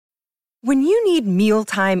When you need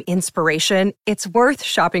mealtime inspiration, it's worth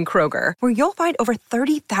shopping Kroger, where you'll find over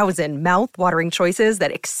 30,000 mouth-watering choices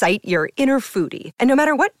that excite your inner foodie. And no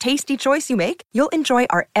matter what tasty choice you make, you'll enjoy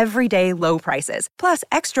our everyday low prices, plus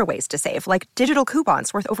extra ways to save, like digital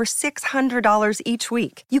coupons worth over $600 each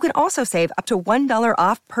week. You can also save up to $1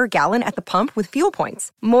 off per gallon at the pump with fuel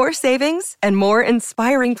points. More savings and more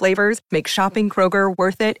inspiring flavors make shopping Kroger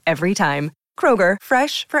worth it every time. Kroger,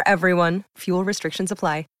 fresh for everyone. Fuel restrictions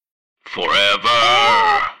apply.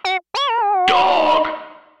 Forever Dog.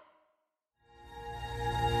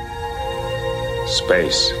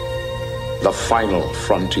 Space, the final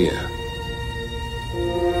frontier.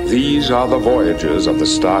 These are the voyages of the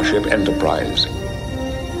Starship Enterprise.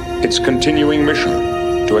 Its continuing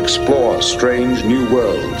mission to explore strange new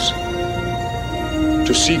worlds,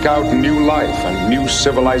 to seek out new life and new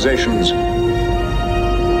civilizations,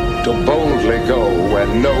 to boldly go where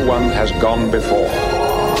no one has gone before.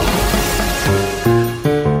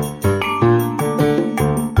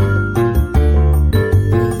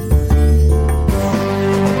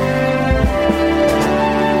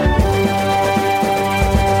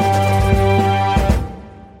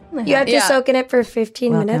 You have to soak in it for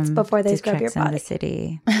 15 minutes before they scrub your body. The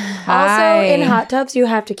City. Also, in hot tubs, you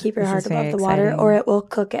have to keep your heart above the water or it will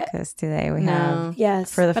cook it. Because today we have,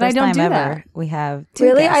 yes, for the first time ever, we have two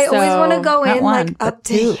really? guests. I always want to go in one, like up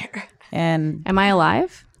to two. here. And am I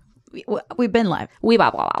alive? We've been live. We've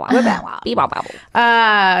been live. Welcome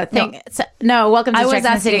to Treks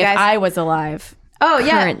in the City, guys. If I was alive. Oh,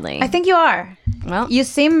 yeah. Currently. I think you are. Well, you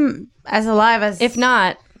seem as alive as... If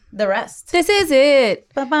not... the rest. This is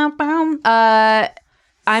it. Ba-bum-bum.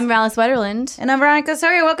 I'm Ralice Wetterland. And I'm Veronica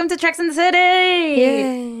Soria. Welcome to Treks in the City.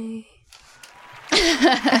 Yay.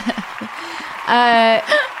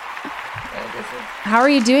 How are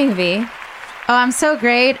you doing, V? Oh, I'm so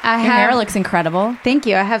great. Your hair looks incredible. Thank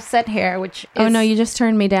you. I have set hair, which is... Oh, no, you just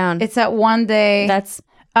turned me down. It's at one day. That's...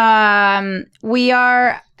 We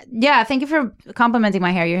are... Yeah, thank you for complimenting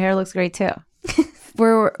my hair. Your hair looks great, too.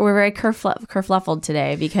 We're very kerfluffled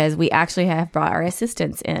today because we actually have brought our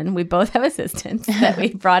assistants in. We both have assistants that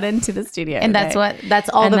we brought into the studio, and that's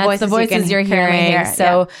all the voices you're hearing.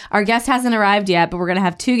 So our guest hasn't arrived yet, but we're gonna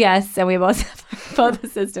have two guests, and we both have both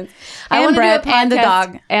assistants. And Brett and the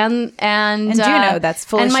dog and Juno. That's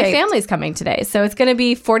fully and my shaped. family's coming today, so it's gonna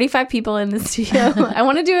be 45 people in the studio. I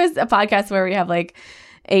want to do a podcast where we have like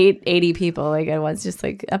 80 people like at once, just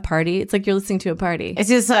like a party. It's like you're listening to a party. It's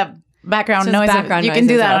just a background noise. You can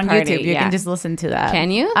do that on YouTube. You can just listen to that. Can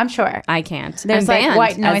you? I'm sure. I can't. There's I'm like banned,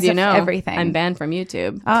 white noise as you of know. everything. I'm banned from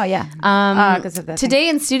YouTube. Oh, yeah. Because of that today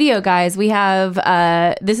in studio, guys, we have,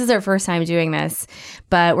 this is our first time doing this,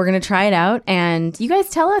 but we're going to try it out and you guys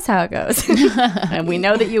tell us how it goes. And we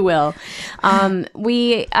know that you will.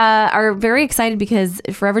 We are very excited because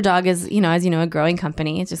Forever Dog is, as you know, a growing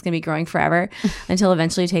company. It's just going to be growing forever until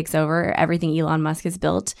eventually it takes over everything Elon Musk has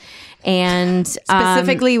built. And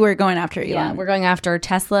specifically, we're going after Elon. Yeah, we're going after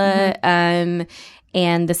Tesla and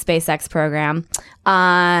the SpaceX program.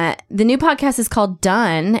 The new podcast is called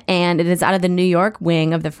Done, and it is out of the New York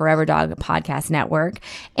wing of the Forever Dog Podcast Network.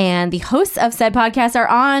 And the hosts of said podcast are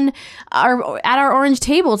at our orange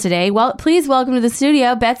table today. Well, please welcome to the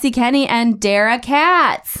studio Betsy Kenny and Dara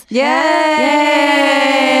Katz. Yay!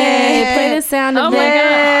 Play the sound of my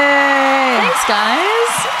God. Thanks, guys.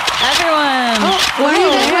 Everyone. What are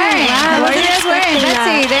you guys wearing? Wow, what are you guys wearing?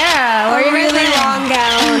 Betsy, Dara. A really long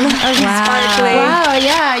gown. Sparkly. Wow,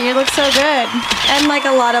 yeah, you look so good. And like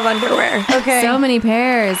a lot of underwear. Okay. So many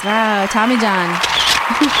pairs. Wow. Tommy John.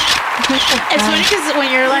 It's funny because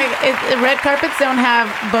when you're like, red carpets don't have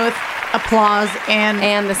both applause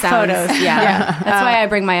and the sounds. Photos. Yeah. That's why I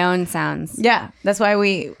bring my own sounds. Yeah. That's why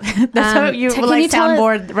that's how you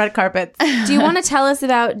soundboard red carpets. Do you want to tell us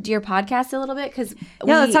about your podcast a little bit? Because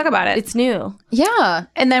let's talk about it. It's new. Yeah.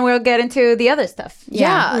 And then we'll get into the other stuff.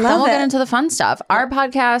 Yeah. Then we'll get into the fun stuff. Our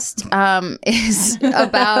podcast is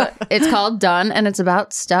it's called Done, and it's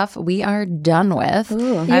about stuff we are done with.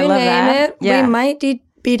 Ooh. I love that. We might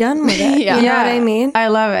be done with it. Yeah. You know what I mean? I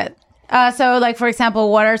love it. So, like, for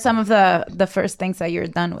example, what are some of the first things that you're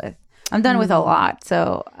done with? I'm done with a lot,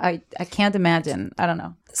 so I can't imagine. I don't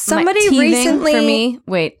know. Somebody recently... For me,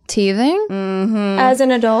 wait. Teething? Mm-hmm. As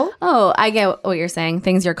an adult? Oh, I get what you're saying.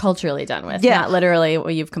 Things you're culturally done with. Yeah. Not literally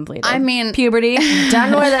what you've completed. I mean... Puberty.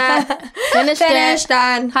 Done with that. Finished it.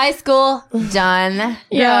 Done. High school. Done.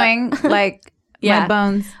 Growing, like... Yeah. My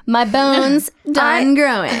bones. My bones done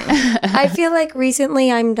growing. I feel like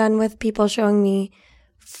recently I'm done with people showing me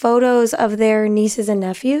photos of their nieces and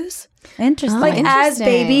nephews. Interesting. Like as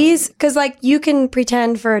babies, because like you can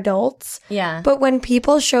pretend for adults. Yeah. But when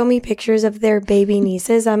people show me pictures of their baby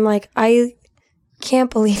nieces, I'm like, I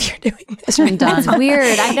can't believe you're doing this. I'm done. It's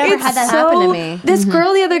weird. I've never had that happen to me. This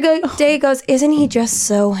girl the other day goes, isn't he just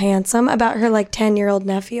so handsome? About her like 10-year-old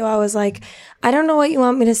nephew. I was like, I don't know what you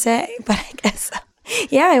want me to say, but I guess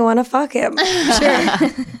yeah, I want to fuck him. Sure.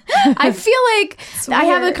 I feel like I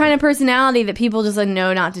have the kind of personality that people just like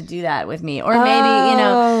know not to do that with me. Or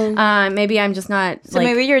maybe, maybe I'm just not So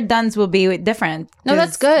maybe your duns will be different. No,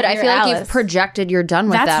 that's good. I you're feel like Alice. you've projected you're done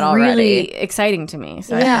with that's that already. really exciting to me.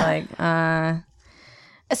 So I feel like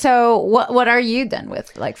So what are you done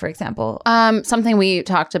with? Like, for example, Something we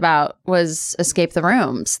talked about was escape the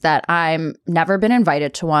rooms, that I'm never been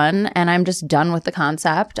invited to one, and I'm just done with the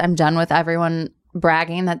concept. I'm done with everyone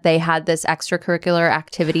bragging that they had this extracurricular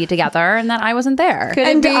activity together and that I wasn't there. could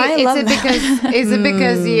And it be? I love Is it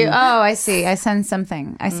because you? Oh, I see. I sense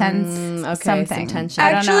something. I sense something. some tension.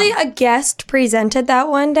 I don't know. Actually, a guest presented that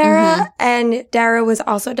one, Dara, and Dara was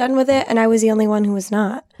also done with it, and I was the only one who was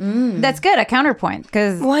not. That's good. A counterpoint,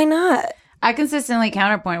 because Why not? I consistently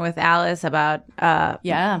counterpoint with Alice about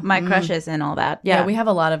my crushes and all that. yeah, we have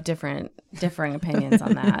a lot of differing opinions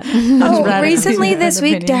on that. Oh, recently this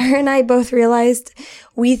week, Dara and I both realized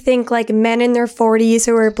we think like men in their 40s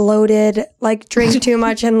who are bloated, like drink too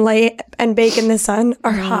much and lay and bake in the sun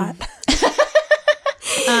are hot.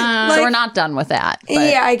 So we're not done with that. But.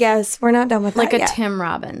 Yeah, I guess we're not done with Like that a yet. Tim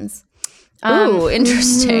Robbins. Ooh,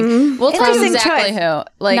 interesting. We'll tell you exactly who.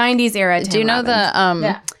 Like 90s era Tim do you know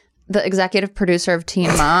Robbins. the executive producer of Teen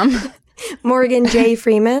Mom? Morgan J.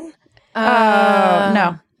 Freeman.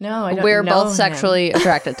 No. No, I don't We're know both him. sexually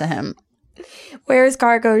attracted to him. Wears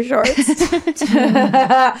cargo shorts.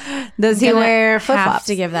 Does he wear flip Have flops?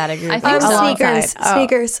 to give that a group. I think so. Sneakers. Oh.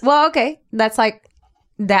 Sneakers. Well, okay, that's like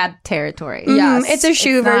dad territory. Yes. It's a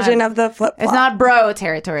shoe It's not- version of the flip flop. It's not bro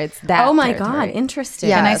territory. It's dad. Oh my territory. god, interesting.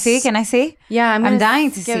 Yeah. Can I Yes. see? Can I see? Yeah, I'm gonna dying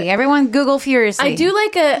to give- see. Everyone, Google furiously. I do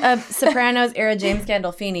like a Sopranos era James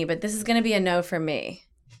Gandolfini, but this is going to be a no for me.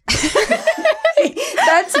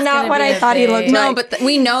 That's not what be I a thought he big- looked No, like. but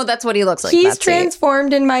we know that's what he looks like. He's Betsy.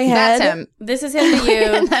 transformed in my head. That's him. This is him to you.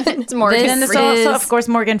 And then it's Morgan. This And it's is also, of course,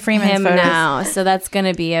 Morgan Freeman's him photos. now. So that's going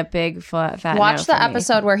to be a big fat no Watch the for me.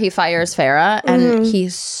 episode where he fires Farrah, and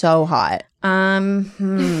he's so hot.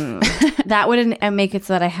 That wouldn't make it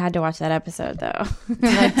so that I had to watch that episode though.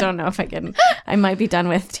 I don't know if I can. I might be done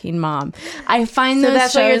with Teen Mom. I find So those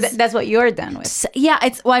that's shows. that's what you're done with. Yeah,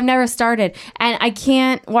 I've never started, and I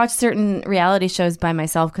can't watch certain reality shows by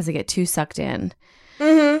myself because I get too sucked in.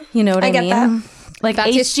 Mm-hmm. You know what I get mean? that. Like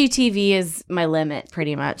That's HGTV is my limit,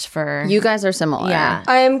 pretty much. For You guys are similar. yeah,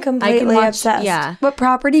 I am completely watch- obsessed. yeah. But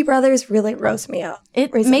Property Brothers really roast me out.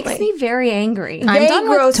 it recently. makes me very angry. I'm They done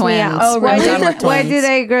with gross me twins. out. Oh, I'm really? done with Why twins. do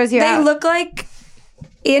they gross you They out? look like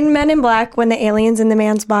in Men in Black when the alien's in the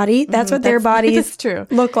man's body. That's what their bodies That's true.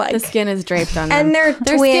 look like. The skin is draped on them, And they're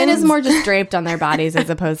their skin is twins. more just draped on their bodies as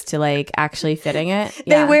opposed to like actually fitting it.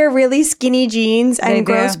 They Yeah. wear really skinny jeans They and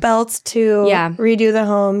do. gross belts to Yeah. redo the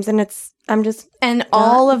homes. And I'm just. and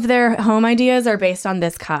all of their home ideas are based on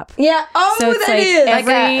this cup. Yeah. Oh, So it's that like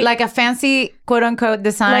is. like a fancy quote unquote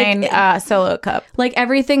design solo cup. Like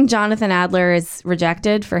everything Jonathan Adler is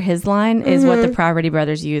rejected for his line is what the Property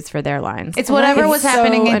Brothers use for their lines. It's whatever was so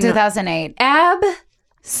happening in anno- 2008.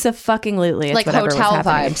 Absolutely, it's Like whatever was hotel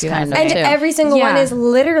happening in vibes, kind of. 2008. and too. every single one Yeah. is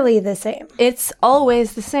literally the same. It's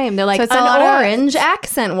always the same. They're like So it's a an lot of- orange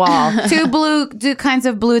accent wall. two kinds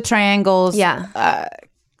of blue triangles. Yeah.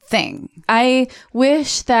 Thing. I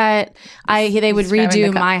wish that they would Describing the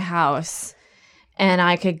redo cup. my house, and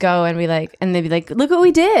I could go and be like, and they'd be like, "Look what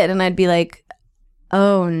we did," and I'd be like,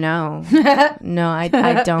 "Oh no, no, I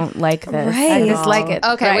don't like this. Right. at I dislike all." it.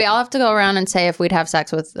 Okay, we all have to go around and say if we'd have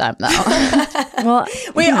sex with them, though. Well,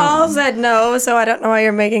 We all said no, so I don't know why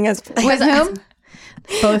you're making us. With whom?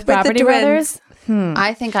 both Property twins. Brothers.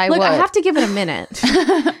 I think I Look, would. I have to give it a minute.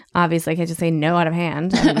 Obviously, I can't just say no out of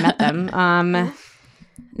hand. I haven't met them.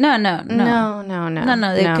 No.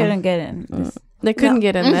 No. They couldn't get in. They couldn't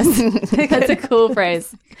get in this. That's a cool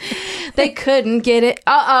phrase. They couldn't get it.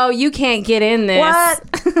 You can't get in this.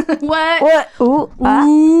 What? What? What?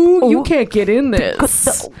 Ooh, you can't get in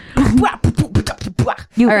this.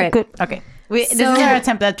 You All right. good. Okay. This is our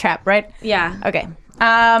attempt at trap, right? Yeah. Okay.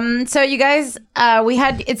 So you guys, we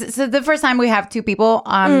had it's the first time we have two people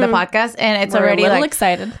on the podcast, and it's We're already a little like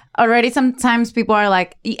excited. already. Sometimes people are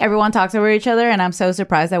like, everyone talks over each other, and I'm so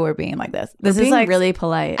surprised that we're being like this. This is Being like really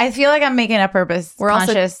polite. I feel like I'm making a purpose, We're also-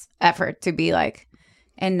 conscious effort to be like,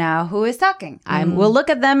 and now who is talking? I will look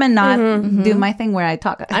at them and not do my thing where I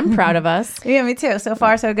talk. I'm proud of us. Yeah, me too. So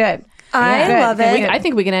far, so good. I love it. I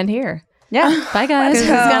think we can end here. Yeah. Bye, guys. It's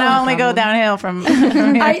gonna only go downhill from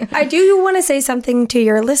here. I do want to say something to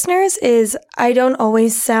your listeners is I don't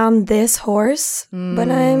always sound this hoarse, but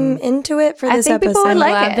I'm into it for this think people episode. would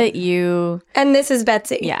like Glad it. that you. And this is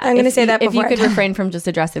Betsy. Yeah, I'm going to say that if before. you could refrain from just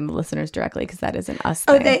addressing the listeners directly, because that isn't us.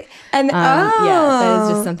 Oh, thing. yeah, that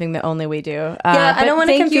is just something that only we do. Yeah, I but don't want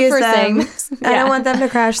to thank you confuse for them. saying this. I don't want them to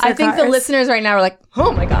crash their I think the cars. listeners right now are like,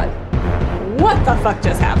 oh my God, what the fuck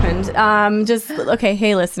just happened? Okay,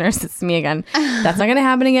 hey listeners, it's me again. That's not gonna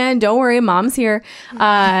happen again. Don't worry, Mom's here. We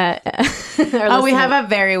have a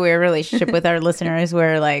very weird relationship with our listeners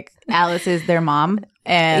where like Alice is their mom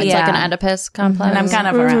and It's like an Oedipus complex. and I'm kind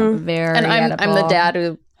of around. very and I'm the edible. dad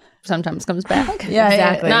who sometimes comes back. Yeah,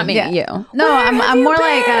 Exactly. Not me, Yeah. you. No, I'm more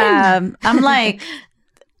like I'm like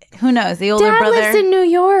who knows, the older Dad brother. lives in New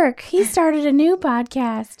York. He started a new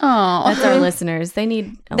podcast. Oh, That's our listeners. They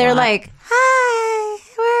need. They're lot. like, "Hi,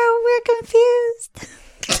 we're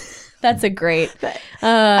confused." That's a great.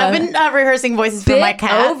 I've been rehearsing voices for my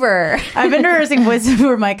cat. over. I've been rehearsing voices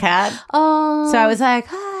for my cat. Oh, So I was like,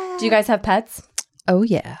 "Hi." do you guys have pets? oh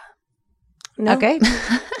yeah. No. Okay.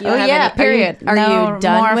 You Oh don't have yeah. any- Period. Are you, No,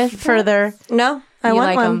 done more with further? No, I You want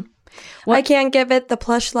like one. 'em? I can't give it the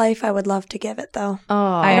plush life I would love to give it, though. Oh,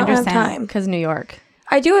 I I don't have understand. time. because New York.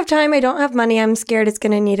 I do have time. I don't have money. I'm scared it's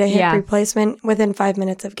going to need a hip Yeah. replacement within 5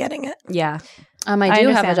 minutes of getting it. Yeah, I I do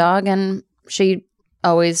have a understand. dog, and she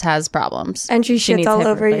always has problems. And she She shits needs all hip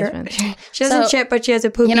over your... replacement. She doesn't So, shit, but she has a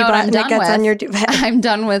poopy You know what butt I'm and it done gets with? on your duvet. I'm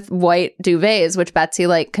done with white duvets, which Betsy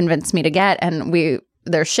like convinced me to get, and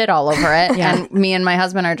there's shit all over it. And me and my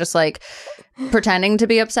husband are just like pretending to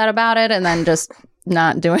be upset about it, and then just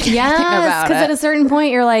not doing anything yes, about because it. at a certain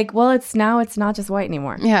point you're like, well, it's not just white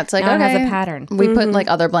anymore. Yeah, it's like Now okay, it has a pattern. We put like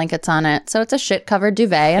other blankets on it, so it's a shit covered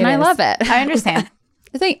duvet, and I is. love it. I understand.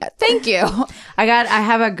 Thank you. I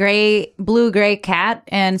have a blue gray cat,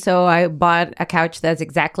 and so I bought a couch that's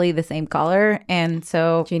exactly the same color, and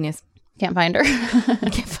so Genius. Can't find her.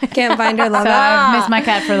 Can't find her love. I've missed my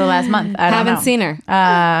cat for the last month. I don't Haven't know. seen her.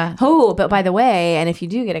 Oh, but by the way, and if you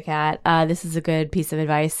do get a cat, this is a good piece of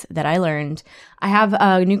advice that I learned. I have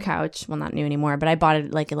a new couch. Well, not new anymore, but I bought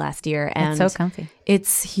it like last year, and It's so comfy.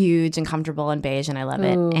 It's huge and comfortable and beige, and I love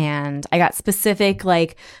it. And I got specific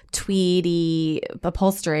like tweedy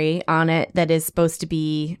upholstery on it that is supposed to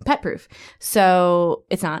be pet proof. So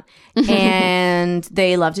it's not. And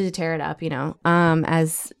they love to tear it up,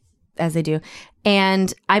 as they do.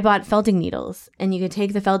 And I bought felting needles, and you could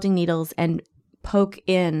take the felting needles and poke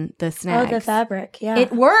in the Oh, snags. the fabric. Yeah.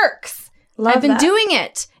 It works. Love I've been that. doing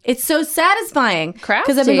it. It's so satisfying. Crafty.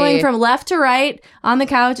 Because I've been going from left to right on the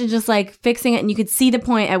couch and just like fixing it, and you could see the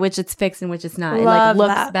point at which it's fixed and which it's not. It like Love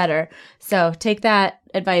looks that. better. So take that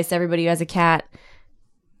advice, everybody who has a cat.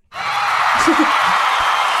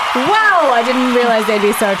 Wow, I didn't realize they'd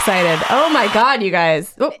be so excited. Oh my God, you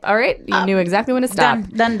guys. Oh, all right. You knew exactly when to stop.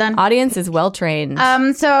 Done. Audience is well trained.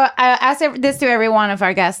 So I asked this to every one of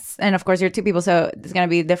our guests, and of course you're two people, so it's gonna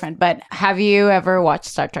be different. But have you ever watched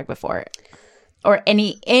Star Trek before, or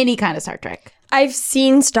any kind of Star Trek? I've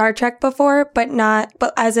seen Star Trek before, but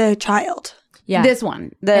as a child. yeah. This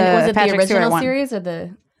one, the and was it Patrick the Stewart original one. series or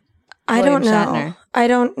the I William don't know. Shatner? I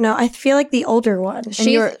don't know. I feel like the older one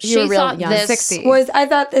you were real thought young. this 60. was. I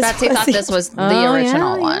thought this Betsy was thought this was the Oh,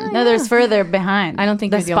 original yeah, one. No, there's further behind. I don't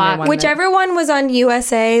think the you're the only Spock. one. whichever one was on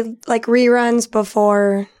USA, like reruns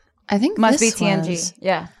before. I think Must be this TNG. was-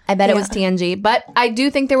 Yeah. I bet it was TNG, but I do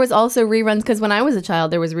think there was also reruns because when I was a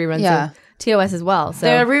child, there was reruns Yeah. of TOS as well. So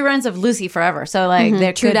There are reruns of Lucy Forever, so like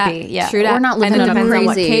there true could that. be. Yeah. True that. We're not living and it in a depends on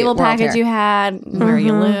what crazy cable world package here. you had, where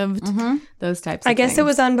you lived, those types. I of guess things. it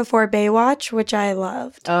was on before Baywatch, which I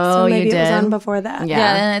loved. Oh, so you maybe it was did? on before that. Yeah.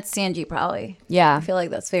 Yeah, then it's TNG probably. Yeah. I feel like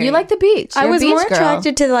that's very. You like the beach. I You're a was beach more girl.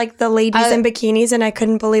 attracted to like the ladies in bikinis, and I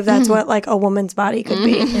couldn't believe that's what like a woman's body could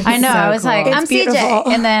be. I know. So I was like, cool. I'm It's beautiful. CJ,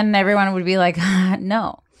 and then everyone would be like,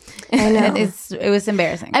 no. I know. It was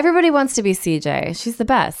embarrassing. Everybody wants to be CJ. She's the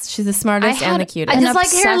best. She's the smartest and the cutest. I just like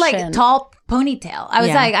hair, obsession. like tall ponytail. I was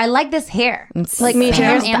Yeah. like, I like this hair. Like Me too.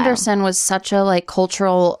 Pam Hairstyle. Anderson was such a like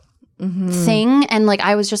cultural thing, and like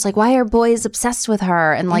I was just like, why are boys obsessed with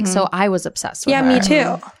her? And like so I was obsessed with Yeah, her. me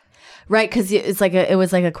too. Right, because it's like it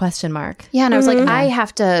was like a question mark. Yeah, and I was like, I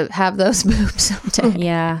have to have those boobs someday.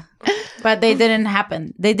 Yeah. But they didn't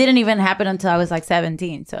happen. They didn't even happen until I was like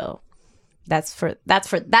 17. So that's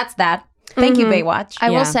that. Thank you, Baywatch. I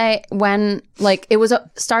will say when like it was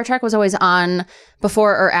Star Trek was always on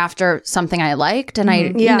before or after something I liked, and I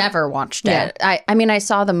never watched it. I mean I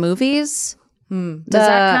saw the movies Does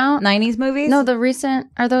that count? 90s movies? No, the recent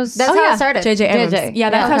are those. That's how it started. J.J. Abrams. Yeah,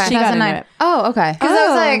 that's how she got into it. Oh, okay. Because I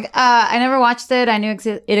was like, I never watched it. I knew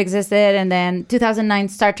it existed. And then 2009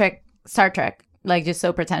 Star Trek, like just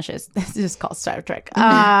so pretentious. It's just called Star Trek.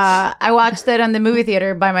 I watched it on the movie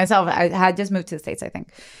theater by myself. I had just moved to the States, I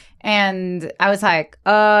think. And I was like,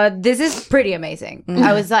 this is pretty amazing.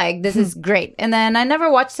 I was like, this is great. And then I never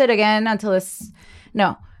watched it again until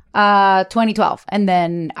 2012. And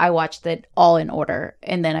then I watched it all in order.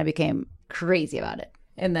 And then I became crazy about it.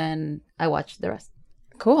 And then I watched the rest.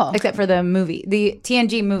 Cool. Except for the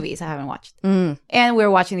TNG movies I haven't watched. And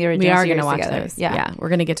we're watching the original series. We are going to watch together. those. Yeah. We're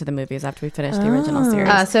going to get to the movies after we finish the original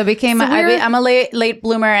series. So I'm a late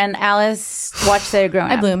bloomer, and Alice watched it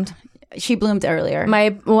growing up. I bloomed. She bloomed earlier. In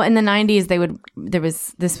the 90s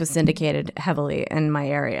this was syndicated heavily in my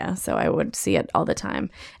area, so I would see it all the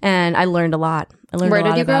time, and I learned a lot. Where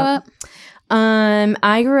did you grow up?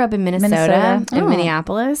 I grew up in Minnesota. In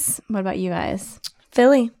Minneapolis. What about you guys?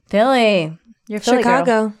 Philly. You're Philly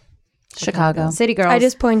girl. Chicago. City girls. I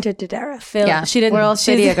just pointed to Dara. Philly. Yeah. She didn't. We're all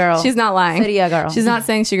city girl. She's not lying. City girl. She's not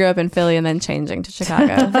saying she grew up in Philly and then changing to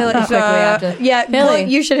Chicago. Philly. Quickly after. Yeah, Philly. well,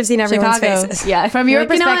 you should have seen everyone's Chicago. faces. Yeah, From your You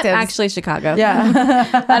know what? perspective. Actually, Chicago.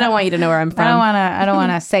 Yeah. I don't want you to know where I'm from. I don't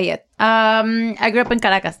wanna say it. I grew up in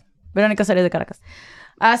Caracas. Veronica Soria de Caracas.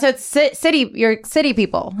 So it's city. You're city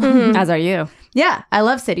people. As are you. Yeah, I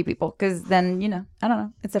love city people because then I don't know,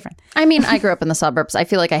 it's different. I mean, I grew up in the suburbs. I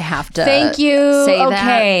feel like I have to. Thank you. Say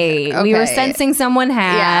Okay. that. We were Okay. sensing someone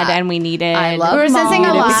had, Yeah. and we needed. I love We were sensing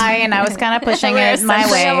a malls. lie, and I was kind of pushing We were it my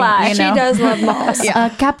sensing way. a lie. You She know? does love malls.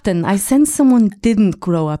 Captain, I sense someone didn't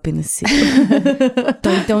grow up in the city.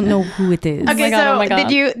 I don't know who it is. Okay,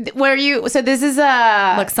 so this is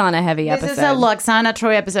a Luxana heavy this episode. is a Luxana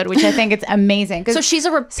Troy episode, which I think it's amazing. 'Cause So she's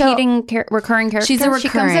a recurring character. She's a recurring, She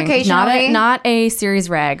comes occasionally. not a series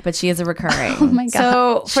reg, but she is a recurring. Oh my god!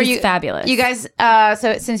 So for She's you, fabulous. You guys,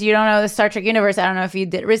 so since you don't know the Star Trek universe, I don't know if you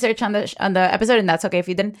did research on the episode, and that's okay if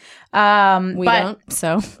you didn't. we but- don't.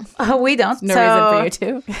 So we don't. no So reason for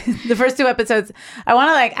you to. the first two episodes, I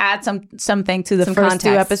want to add something to the Some first two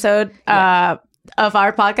context. episode of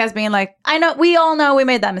our podcast, being like, we all know we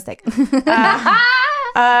made that mistake.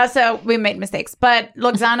 So we made mistakes, but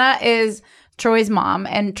Luxana is Troy's mom,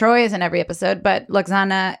 and Troy is in every episode, but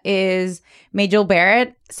Luxana is Majel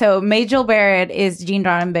Barrett. So Majel Barrett is Gene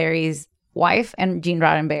Roddenberry's wife, and Gene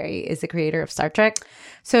Roddenberry is the creator of Star Trek.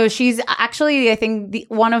 So she's actually, I think,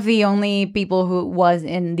 one of the only people who was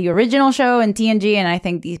in the original show in TNG, and I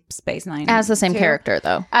think Deep Space Nine as the same too. character,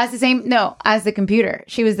 though. As the computer.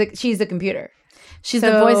 She's the computer. She's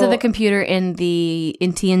the voice of the computer in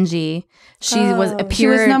TNG. She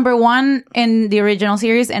was number one in the original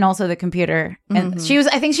series, and also the computer. And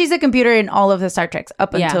I think she's the computer in all of the Star Treks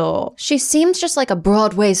up until. She seems just like a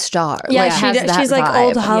Broadway star. Yeah, has that she's like vibe.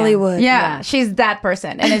 old Hollywood. Yeah, she's that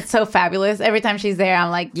person, and it's so fabulous. Every time she's there,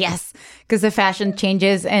 I'm like, yes, because the fashion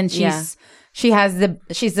changes, and she's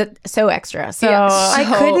so extra. So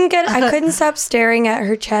I couldn't stop staring at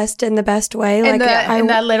her chest in the best way. Like in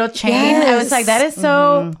that little chain. Yes. I was like, that is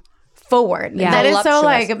so forward. Yeah. That is so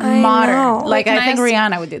Voluptuous. like modern. know. Like Can I I think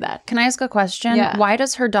ask- Rihanna would do that. Can I ask a question? Yeah. Why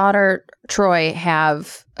does her daughter Troy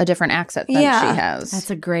have a different accent than Yeah. she has?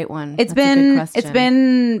 That's a great one. This has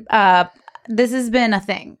been a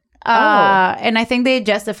thing. And I think they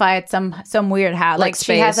justify it some weird how like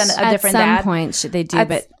she has space. a different At some dad. point they do,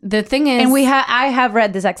 but the thing is, And I have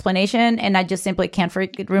read this explanation, and I just simply can't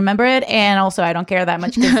remember it, and also I don't care that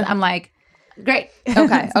much because I'm like, great,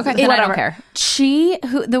 okay. Then I don't care.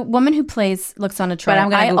 the woman who plays Luxana Troy, But I'm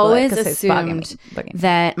gonna I Google it always 'cause it's bugging me. assumed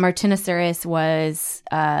that Martina Sirtis was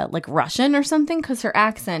like Russian or something because her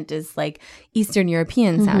accent is like Eastern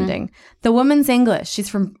European sounding. The woman's English. She's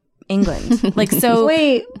from England. Like, so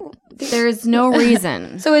Wait, there's no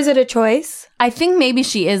reason. so is it a choice? I think maybe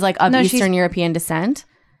she is like of No, she's- Eastern European descent.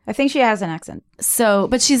 I think she has an accent. So,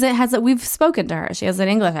 but we've spoken to her. She has an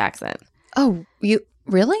English accent. Oh, you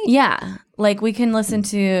really? Yeah. Like we can listen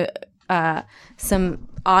to some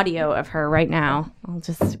audio of her right now. I'll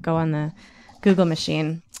just go on the Google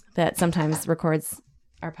machine that sometimes records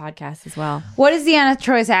our podcast as well. What is Deanna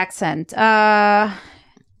Troy's accent?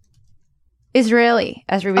 Israeli,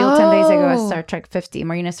 as revealed 10 days ago as Star Trek 50.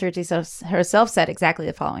 Marina Sirtis herself said exactly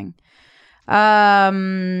the following.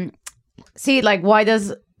 See, like, why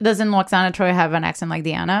does doesn't Loxana Troy have an accent like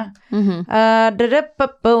Diana? Boom.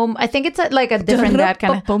 I think it's like a different that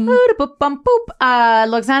kind of.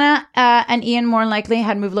 Loxana and Ian more than likely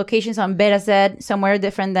had moved locations on Beta Z, somewhere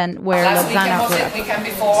different than where Last Loxana weekend, was grew it? up. Weekend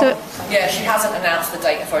before? So- yeah, she hasn't announced the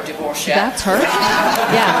date of her divorce yet. That's her?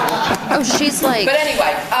 Yeah. Oh, she's like... But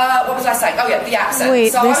anyway, what was I saying? Oh yeah, the accent.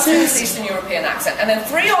 Wait, so I was this doing is- this Eastern European accent, and then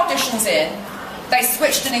 3 auditions in, they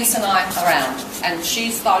switched Denise and I around, and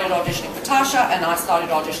she started auditioning for Tasha, and I started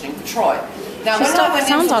auditioning for Troy. Now, when I went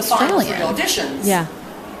in for the final 3 auditions,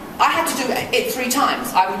 I had to do it 3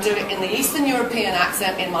 times. I would do it in the Eastern European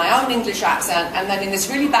accent, in my own English accent, and then in this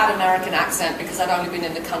really bad American accent, because I'd only been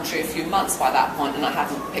in the country a few months by that point, and I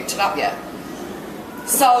hadn't picked it up yet.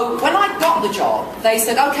 So when I got the job, they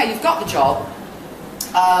said, okay, you've got the job,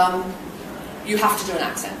 you have to do an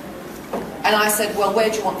accent. And I said, well, where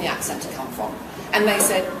do you want the accent to come from? And they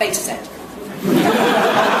said, Beta Z.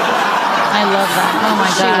 I love that. Oh my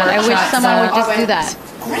God. I wish someone would just do that.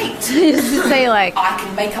 Great. Just say like, I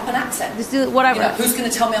can make up an accent. just do whatever. You know, who's going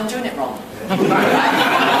to tell me I'm doing it wrong?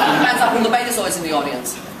 Hands up all the Betazoids in the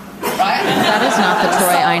audience. Right? That is not the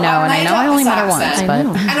Troy I know, and I know I only met her once, but...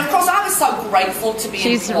 And of course, I was so grateful to be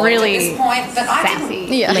She's employed really at this point that I sassy.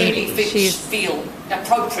 didn't really feel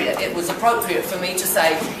appropriate. It was appropriate for me to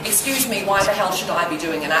say, excuse me, why the hell should I be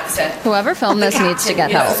doing an accent? Whoever filmed this needs to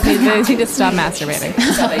get help. They need to stop masturbating.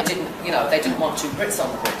 So they didn't want 2 Brits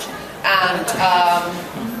on the bridge. And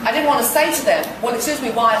I didn't want to say to them, well, excuse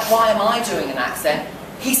me, why am I doing an accent?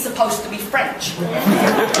 He's supposed to be French.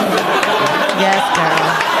 Yes, girl.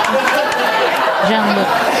 Jean-Luc.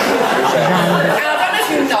 And I don't know if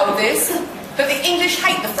you know this, but the English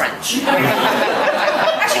hate the French.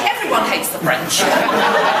 Actually, everyone hates the French.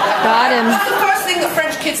 Got him. What's the first thing that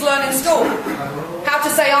French kids learn in school? How to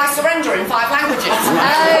say I surrender in 5 languages.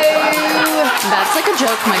 That's like a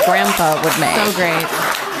joke my grandpa would make. So great.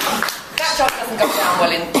 That joke doesn't go down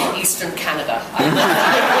well in Eastern Canada.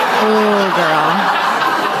 Oh, girl.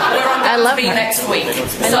 I love her. Next week.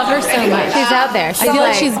 I love her so much. She's out there.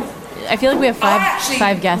 I feel like we have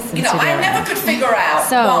five guests in you know, studio. I never could figure out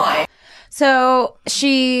why. So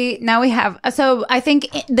now we have, so I think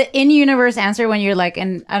the in-universe answer when you're like,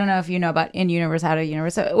 and I don't know if you know about in-universe, out of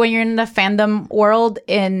universe. So when you're in the fandom world,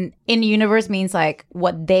 in-universe means like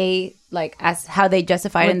what they, like as how they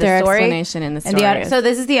justify it in the their story. explanation in the And story. so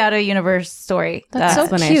this is the out-of-universe story. That's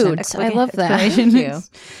so cute. I love that. Thank you.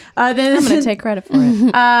 I'm going to take credit for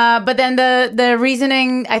it. But then the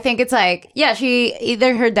reasoning, I think it's like, yeah, she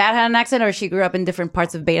either her dad had an accent or she grew up in different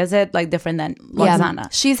parts of Beta Z, like different than Loxana.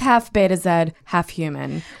 She's half Beta Z, half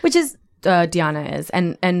human, which is Diana is,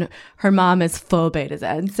 and her mom is full Beta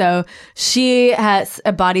Z. So she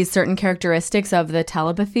embodies certain characteristics of the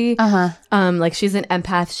telepathy. Like she's an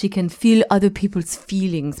empath. She can feel other people's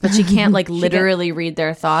feelings, but she can't like literally read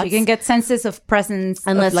their thoughts. You can get senses of presence,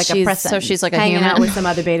 unless of like she's a presence. So she's like a hanging human. out with some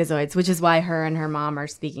other Betazoids, which is why her and her mom are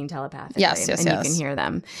speaking telepathically. Yes, and you can hear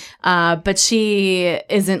them. But she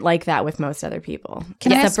isn't like that with most other people.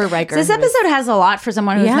 Except for Riker. This episode has a lot for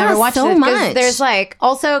someone who's never watched so it. 'Cause much. There's like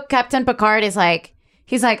also Captain Picard is like,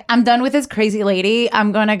 he's like, I'm done with this crazy lady.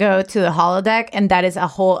 I'm gonna go to the holodeck, and that is a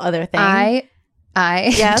whole other thing. I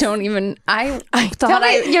Yes. don't even. I Tell thought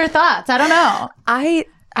me your thoughts. I don't know. I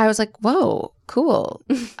was like, whoa, cool.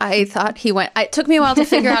 I thought he went. It took me a while to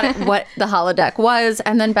figure out what the holodeck was,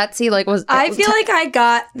 and then Betsy was. I feel like I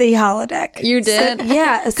got the holodeck. You did? So,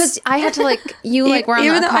 yeah, because I had to you were on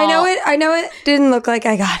even the though call. I know it didn't look like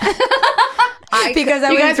I got it because I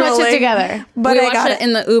You was guys watched it rolling, together. but we I watched got it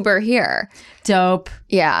in the Uber here. dope,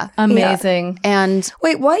 Yeah, amazing. and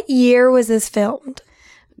Wait, what year was this filmed?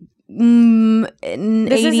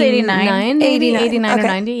 This is 89. maybe 89. 89 or Okay.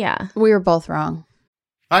 90. Yeah. we were both wrong.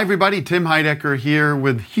 Hi, everybody. Tim Heidecker here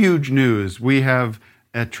with huge news. We have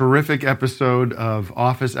a terrific episode of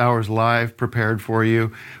Office Hours Live prepared for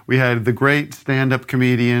you. We had the great stand-up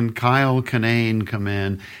comedian Kyle Kinane come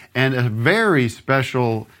in, and a very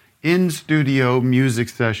special in-studio music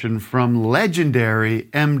session from legendary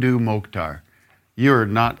Mdou Mokhtar. You're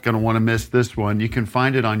not going to want to miss this one. You can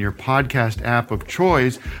find it on your podcast app of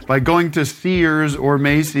choice by going to Sears or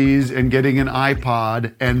Macy's and getting an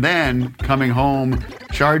iPod and then coming home,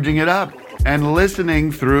 charging it up, and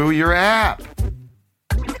listening through your app.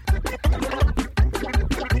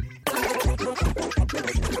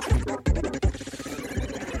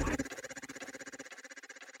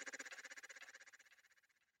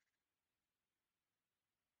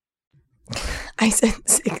 I said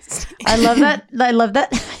 60. I love that. I love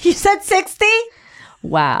that. You said 60?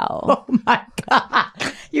 Wow. Oh my God.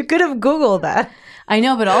 You could have Googled that. I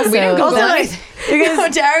know, but also, Jared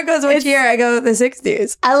goes, which year? I go, the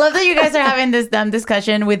 60s. I love that you guys are having this dumb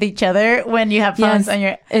discussion with each other when you have phones on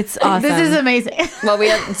your. It's awesome. This is amazing. Well, we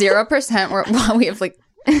have 0%. We have like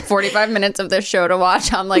 45 minutes of this show to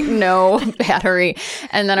watch on like no battery,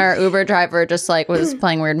 and then our Uber driver just like was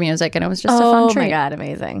playing weird music, and it was just a fun treat. Oh my god,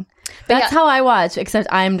 amazing! That's how I watch, except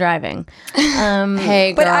I'm driving.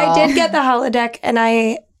 Hey, girl. But I did get the holodeck, and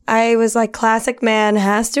I was like, classic man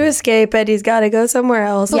has to escape it. He's got to go somewhere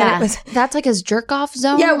else. Yeah, that's like his jerk off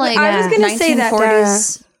zone. Yeah, like I was gonna say that, Dara.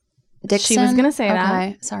 1940s Dixon. She was gonna say that.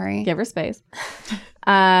 Okay, sorry. Give her space.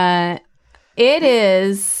 It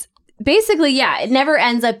is. Basically, it never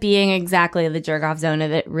ends up being exactly the jerk-off zone that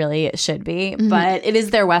it really should be, but it is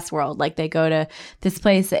their Westworld. Like, they go to this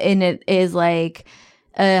place, and it is like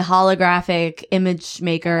a holographic image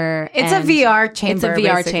maker. It's a VR chamber. It's a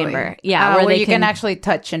VR basically. chamber. Yeah, where you can actually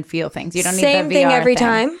touch and feel things. You don't need Same the VR thing every thing.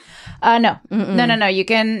 time. No. You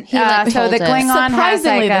can. like, so the hold it. Klingon has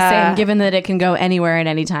surprisingly like the same, given that it can go anywhere at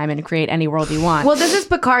any time and create any world you want. Well, this is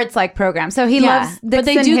Picard's like program, so he loves Dixon but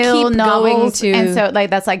they do Hill keep novels, going to- and so like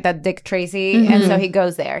that's like that Dick Tracy, and so he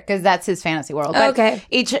goes there because that's his fantasy world. But Okay.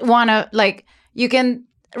 each one of like you can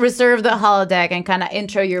reserve the holodeck and kind of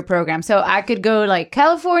intro your program. So I could go like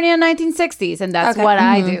California 1960s, and that's what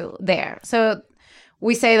I do there. So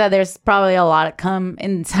we say that there's probably a lot of cum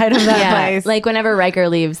inside of that place. Like whenever Riker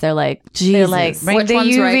leaves, they're like, Jesus. They're like, bring Which the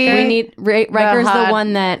one's UV. Riker? We need Riker's the hot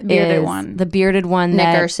one that bearded is one. the bearded one. Nick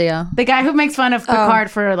that, Garcia. The guy who makes fun of Picard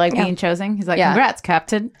for like being chosen. He's like, Yeah. congrats,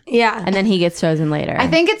 Captain. Yeah. and then he gets chosen later. I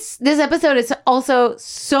think this episode is also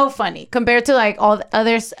so funny compared to like all the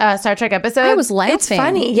other Star Trek episodes. I was laughing. It's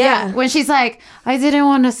funny. Yeah. When she's like, I didn't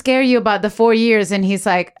want to scare you about the 4 years. And he's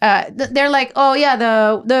like, they're like, oh yeah,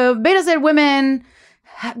 the Beta Set women,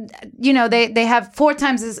 you know, they have 4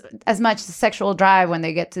 times as much sexual drive when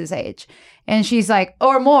they get to this age. And she's like,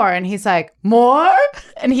 or more. And he's like, more?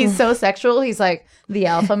 And he's so sexual. He's like the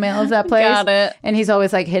alpha male of that place. Got it. And he's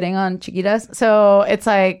always like hitting on chiquitas. So it's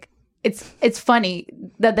like, it's funny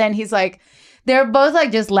that then he's like, they're both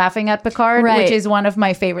like just laughing at Picard, Right. which is one of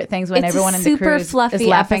my favorite things when It's a everyone in the super crew is fluffy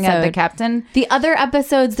laughing at the episode. captain. the other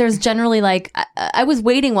episodes, there's generally like I was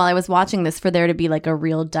waiting while I was watching this for there to be like a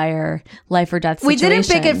real dire life or death We situation.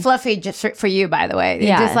 didn't pick it fluffy just for you, by the way. It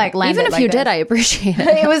Yeah. just like landed Even if like you this. did, I appreciate it.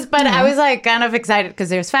 It was, but I was like kind of excited because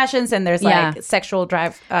there's fashions and there's Yeah. like sexual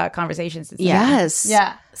drive conversations. And stuff. Yes.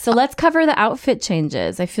 Yeah. So let's cover the outfit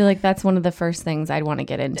changes. I feel like that's one of the first things I'd want to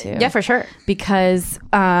get into. Yeah, for sure. Because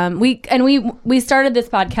we started this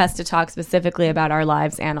podcast to talk specifically about our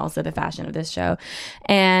lives and also the fashion of this show,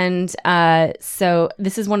 and so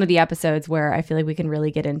this is one of the episodes where I feel like we can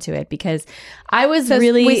really get into it because I was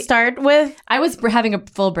We start with I was having a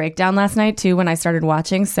full breakdown last night too when I started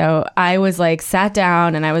watching. So I was like sat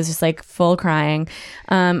down and I was just like full crying.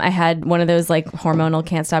 I had one of those like hormonal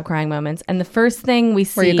can't stop crying moments. And the first thing we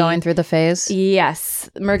see, Were you going through the phase? yes,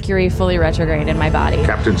 Mercury fully retrograde in my body.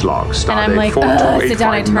 Captain's log, And stardate I'm like, sit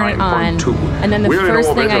down, I turn it on, 42859.2. and then the We're first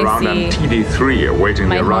in thing orbit I around see, TD3 awaiting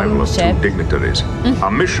my the arrival home of ship. 2 dignitaries.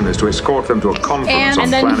 Our mission is to escort them to a conference on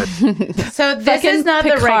and then- planet... So this Fucking is not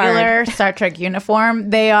the Picard. regular Star Trek uniform.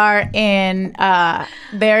 They are in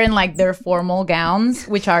they're in like their formal gowns,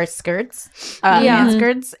 which are skirts, hand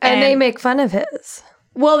skirts, And they make fun of his.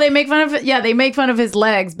 well, they make fun of it. Yeah, they make fun of his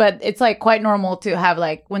legs, but it's like quite normal to have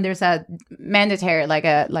like when there's a mandatory like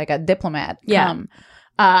a diplomat come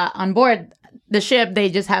on board the ship, they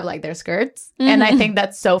just have like their skirts, and I think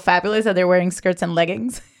that's so fabulous that they're wearing skirts and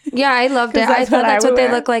leggings. Yeah, I loved it. 'Cause I that's thought what I that's would what they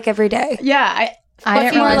wear. look like every day. Yeah, I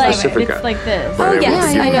didn't more realize like that. it's like this. where they yes,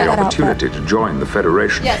 will be I know given the that outfit. opportunity to join the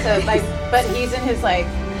Federation. yeah. So like, but he's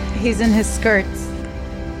in his skirts.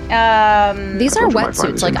 These are thought you might find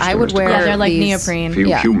wetsuits. this Like I would interesting, wear. Mr. Yeah, they're like these. neoprene. Few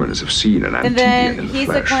Yeah. humans have seen an And amphibian then in the he's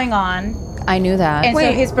a flesh. Klingon. I knew that. And so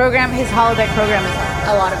Wait. his holodeck program is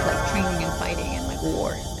a lot of like training and fighting and like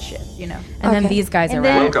war and shit, you know. And then Okay. these guys are And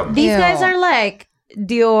then Welcome. these Ew. guys are like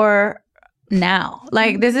Dior now.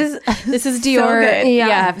 Like this is This is so Dior. good.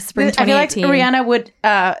 Yeah, spring I feel like 2018. Rihanna would.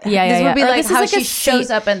 This would be Or like this is how like she a shows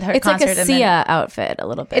Sia- up in her It's concert. like a and then- Sia outfit a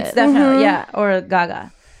little bit. It's definitely or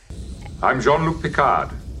Gaga. I'm Jean-Luc Picard,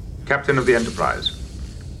 captain of the Enterprise.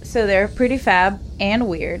 So they're pretty fab and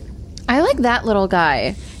weird. I like that little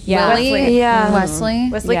guy. Yeah. Willie, Wesley. Yeah. Wesley.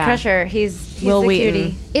 Wesley Yeah. Crusher. He's Will the Wheaton.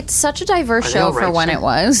 cutie. It's such a diverse show for when it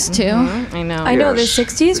was too. I know. I know the Yes,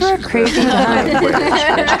 60s were a this is crazy the time.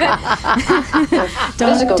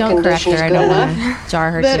 Don't correct her. I don't want to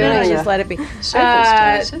jar her No, too no, much. just let it be.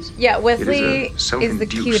 Yeah, Wesley It is a is the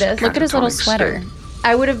self-induced cutest. Look at his little catatonic sweater. state.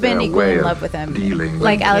 I would have been Their equally way in of love with him. dealing with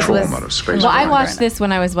Like the Alice was. trauma of space Well, I travel. watched this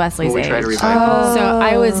when I was Wesley's Will we age. try to revive So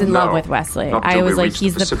I was in love No, with Wesley. not I till was we like, reach the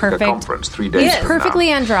he's the Pacifica perfect. Conference 3 days He's from perfectly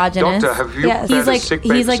now. androgynous. Doctor, have you Yes. prepared He's a like sick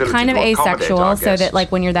bay he's like facility kind of to accommodate asexual, our so that guests?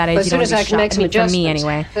 like when you're that age, As you soon don't as I get can make shot. some For me adjustments.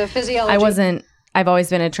 anyway. The physiology. I wasn't. I've always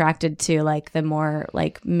been attracted to like the more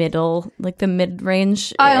like middle, like the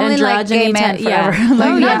mid-range I only like gay androgyny men type- yeah. forever.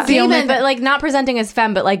 Like, Not that's the gay only men, thing. but like not presenting as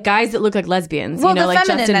femme, but like guys that look like lesbians. Well, you know, the like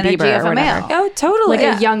feminine Justin energy Bieber of or a whatever. male. Oh, totally.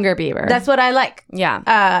 Like a younger Bieber. That's what I like.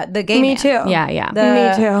 yeah. The gay Me man. too. Yeah, yeah.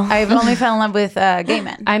 The- Me too. I've only fell in love with gay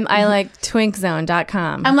men. I like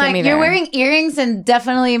twinkzone.com. I'm Get like, me you're there. wearing earrings and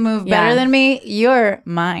definitely move Yeah. better than me. You're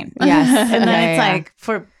mine. Yes. And then Yeah, it's yeah. like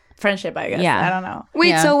for friendship, I guess. Yeah. I don't know. Wait,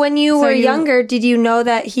 Yeah. so when you So were you- younger, did you know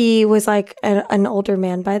that he was like an older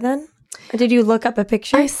man by then? Or did you look up a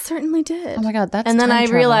picture? I certainly did. Oh my God, that's and then time I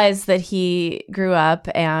travel. realized that he grew up,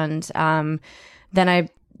 and then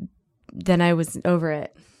I was over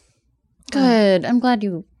it. Good. I'm glad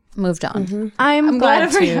you moved on. I'm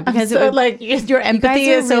glad for you. to because so, it would, like your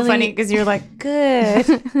empathy are is so really- funny because you're like, good,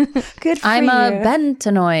 good for I'm you. a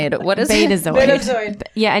bentanoid. What is it? Betazoid.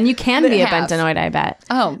 Yeah, and you can be a Half. bentanoid, I bet.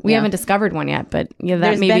 Oh, we yeah. haven't discovered one yet, but yeah, that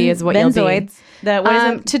There's maybe is what you'll be. benzoids. What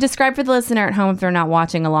is it? To describe for the listener at home if they're not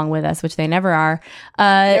watching along with us, which they never are,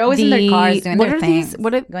 They're always in their cars doing what their are things. these?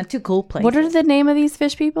 What are, Going to cool places. what are the name of these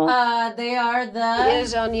fish people? They are the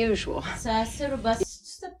Is unusual.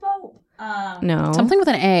 No, Something with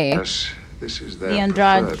an A. Yes, this is their the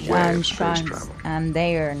preferred way of androgens, space travel. and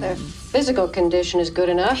they are. Their physical condition is good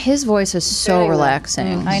enough. His voice is so Fitting the-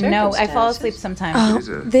 relaxing. I know. I fall Circumstances. asleep sometimes.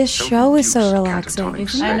 Oh, this show is so relaxing.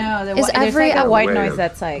 I know. Is There's every like a white way noise of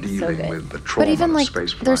that's like so dealing good. with the trauma But even of like,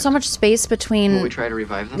 space there's so flight. much space Will we between try to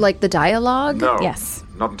revive them? like the dialogue. No. Yes.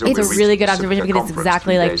 Not until It's we a reach really the good observation Pacifica because it's Conference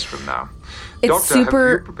exactly 3 like- days from now. it's Doctor, super-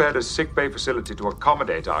 have you prepared a sick bay facility to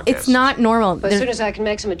accommodate our guests? it's not normal. But as soon as I can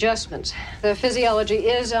make some adjustments. Their physiology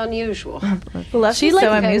is unusual. She's like-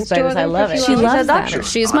 so amused by this. I love it. She She's a loves doctor. them.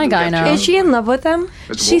 She's my guy now. Is she in love with them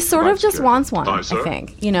Mr. She Wolf, sort of provide just security. wants one, Aye, I sir.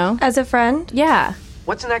 think. You know? as a friend? Yeah.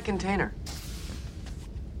 What's in that container?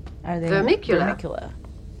 Are they Vermicula.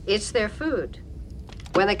 It's their food.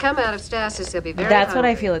 When they come out of stasis, they'll be very That's what I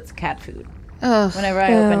hungry. feel. It's cat food. Ugh. Whenever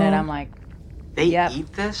I open it, I'm like, They Yep.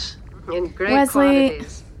 eat this? In great Wesley-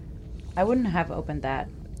 quantities. I wouldn't have opened that.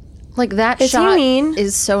 Like that Is he shot mean?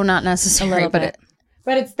 is so not necessary, but bit. it,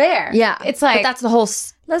 But it's there. yeah, It's like but that's the whole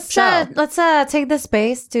let's show. take the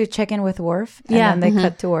space to check in with Worf. And Yeah. then they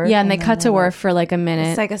cut to Worf. Yeah, and they then cut to they're Worf for like a minute.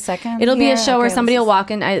 It's like a second. It'll be here. a show where Okay, somebody this will walk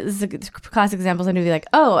in. This is a classic example. Somebody will be like,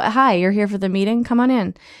 "Oh, hi, you're here for the meeting. Come on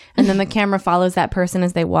in." And then the camera follows that person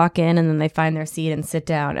as they walk in, and then they find their seat and sit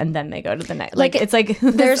down, and then they go to the next. Like it's like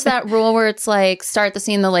There's that rule where it's like start the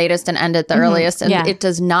scene the latest and end it the earliest, and Yeah. it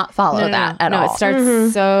does not follow that at all. It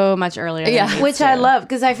starts so much earlier. than Yeah. it needs which to. I love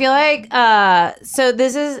because I feel like so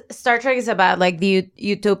this is Star Trek is about like the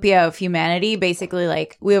utopia of humanity. Basically,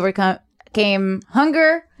 like we overcame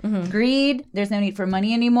hunger, greed. There's no need for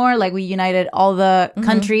money anymore. Like we united all the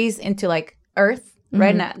countries into like Earth.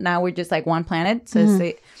 Right now we're just like one planet.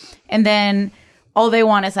 So and then all they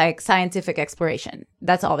want is like scientific exploration.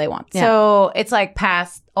 That's all they want. Yeah. So it's like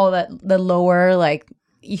past all the lower like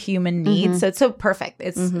human needs. So it's so perfect.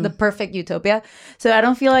 It's the perfect utopia. So I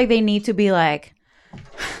don't feel like they need to be like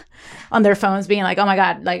on their phones being like, oh my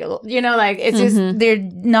God, like, you know, like it's just, they're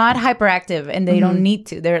not hyperactive and they don't need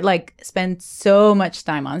to. They're like spend so much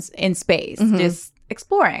time in space, just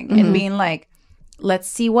exploring and being like, let's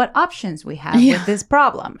see what options we have with this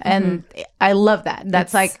problem. And I love that.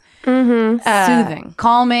 That's like soothing.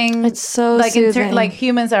 calming. It's so like soothing. like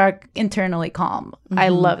humans are internally calm. I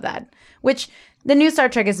love that. Which the new Star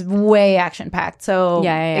Trek is way action packed. So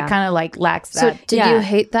Yeah. it kind of like lacks So that. did Yeah. you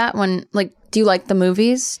hate that when like do you like the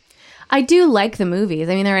movies? I do like the movies.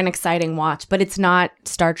 I mean, they're an exciting watch, but it's not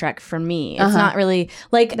Star Trek for me. It's not really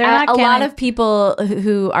like They're not a lot canon. of people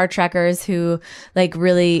who are Trekkers who like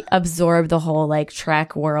really absorb the whole like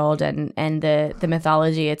Trek world and the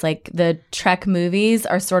mythology. It's like the Trek movies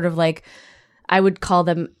are sort of like I would call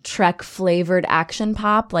them Trek flavored action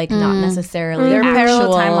pop, like not necessarily They're parallel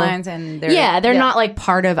actual timelines and they're they're not like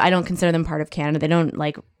part of. I don't consider them part of canon. They don't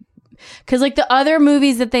like because like the other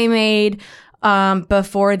movies that they made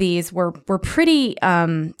before these were pretty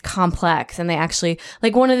complex, and they actually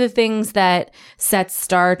like one of the things that sets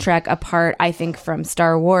Star Trek apart, I think, from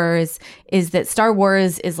Star Wars is that Star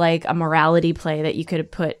Wars is like a morality play that you could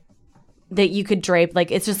put that you could drape, like,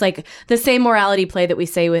 it's just like the same morality play that we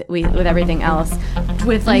say with everything else,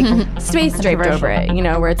 with like space draped over it, you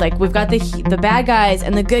know, where it's like we've got the bad guys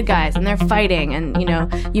and the good guys and they're fighting, and you know,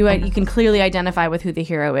 you can clearly identify with who the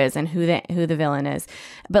hero is and who the villain is.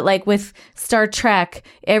 But like with Star Trek,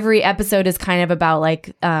 every episode is kind of about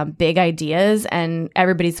like big ideas, and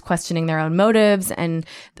everybody's questioning their own motives and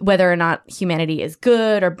whether or not humanity is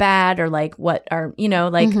good or bad, or like what are, you know,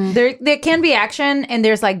 like there can be action and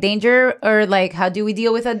there's like danger, or like how do we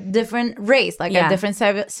deal with a different race, like a different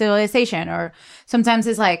civilization, or sometimes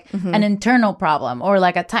it's like an internal problem, or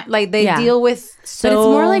like a time, like they deal with so but it's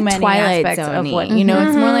more like many Twilight aspects Zone-y, of what, you know,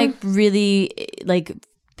 it's more like really like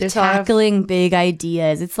there's tackling big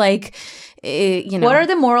ideas. It's like, you know, what are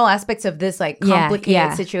the moral aspects of this like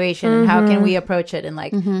complicated situation, and how can we approach it, and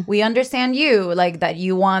like we understand you, like that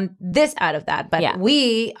you want this out of that, but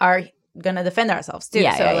we are gonna defend ourselves too.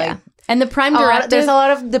 And the prime directive, there's a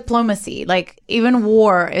lot of diplomacy. Like even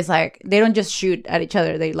war is like they don't just shoot at each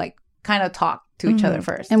other; they like kind of talk to each other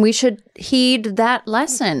first. And we should heed that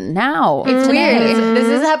lesson now. It's weird. This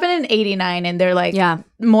has happened in '89, and they're like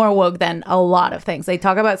more woke than a lot of things. They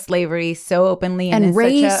talk about slavery so openly and in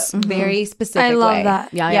race. such a very specific I love way.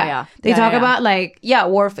 that. Yeah. They talk about like,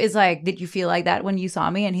 Worf is like, did you feel like that when you saw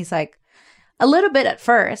me? And he's like, a little bit at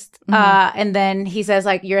first. And then he says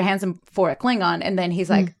like, you're handsome for a Klingon. And then he's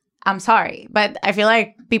like, I'm sorry. But I feel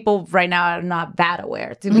like people right now are not that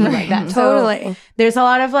aware to be like that. Totally. So there's a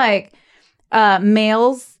lot of like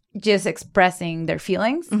males just expressing their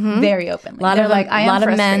feelings very openly. a lot They're of like, I am a lot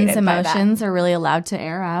of men's frustrated by that. emotions are really allowed to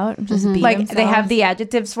air out. Just be Like themselves. they have the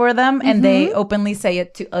adjectives for them, and they openly say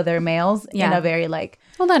it to other males in a very like,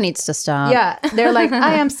 Well, that needs to stop. they're like,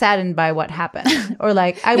 I am saddened by what happened, or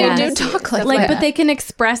like I will do talk like like, that. but they can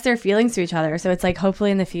express their feelings to each other. So it's like,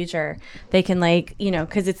 hopefully in the future they can, like, you know,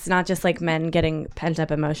 because it's not just like men getting pent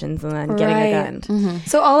up emotions and then getting a gun.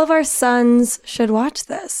 So all of our sons should watch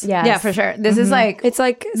this. Yeah, for sure. This is like, It's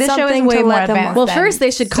like this show is something way to more let them advanced. Well, than first they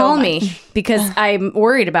should so call much. me because I'm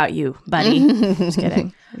worried about you, buddy. Just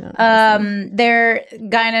kidding. They're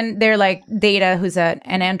Guinan, they're like Data, who's an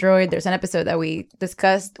android. There's an episode that we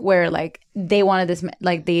discussed where like they wanted this,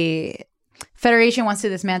 like the Federation wants to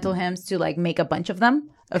dismantle him to like make a bunch of them.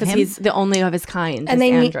 Because he's the only of his kind, And this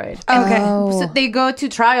they need- android. Okay. So they go to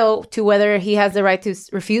trial to whether he has the right to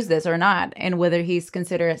refuse this or not, and whether he's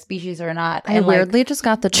considered a species or not. I and weirdly just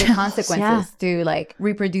got the the chills. consequences to like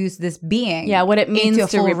reproduce this being. Yeah, what it means into a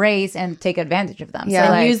to full race and take advantage of them. Yeah. So,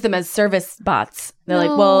 And like, use them as service bots. They're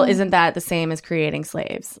like, well, isn't that the same as creating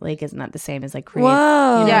slaves? Like, isn't that the same as like creating?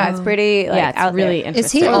 Whoa. yeah, it's pretty like Yeah, it's out really there. interesting.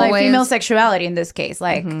 Is he Or like always- female sexuality in this case,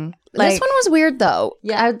 like, This one was weird though.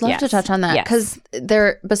 Yeah, I'd love to Yes. touch on that Yes. because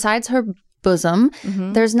there, besides her bosom,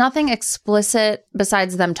 there's nothing explicit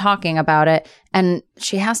besides them talking about it, and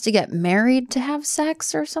she has to get married to have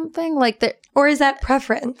sex or something like that. Or is that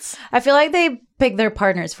preference? I feel like they pick their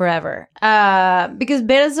partners forever. Because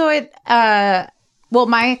Betazoid, well,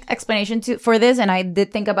 my explanation for this, and I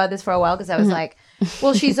did think about this for a while because I was like,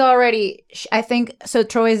 well, she's already, I think, so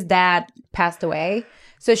Troy's dad passed away.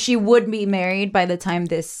 So she would be married by the time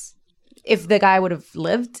this, if the guy would have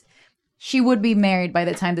lived, she would be married by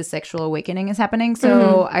the time the sexual awakening is happening.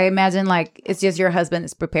 So I imagine like it's just your husband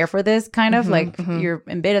is prepared for this kind of like you're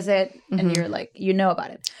in Betazoid and you're like, you know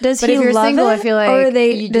about it. Does But he if you're love single, it? I feel like or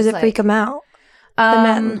you does just, it like- freak him out?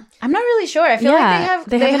 men? I'm not really sure. I feel like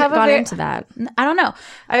they have haven't a gone very- into that. I don't know.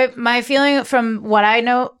 My feeling from what I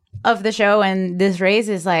know of the show and this race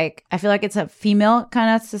is like I feel like it's a female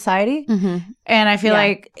kind of society, and I feel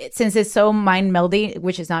like since it's so mind meldy,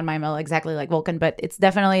 which is not mind meld exactly like Vulcan, but it's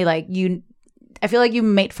definitely like you. I feel like you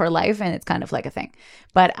mate for life, and it's kind of like a thing.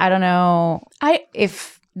 But I don't know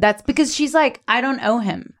if that's because she's like I don't own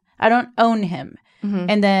him. I don't own him.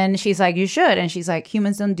 And then she's like, you should. And she's like,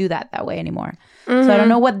 humans don't do that way anymore. So I don't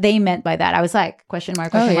know what they meant by that. I was like, question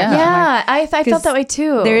mark, question mark. Question mark. I felt that way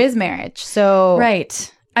too. There is marriage. So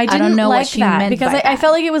right. I didn't don't know like what she that meant because by I that.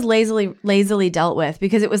 felt like it was lazily dealt with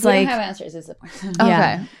because it was we like don't have answers. Is the point.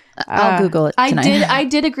 yeah. Okay. I'll Google it tonight. I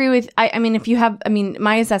did agree with I mean if you have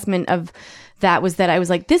my assessment of that was that I was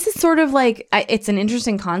like this is sort of like it's an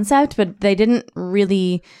interesting concept but they didn't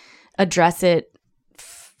really address it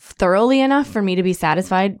thoroughly enough for me to be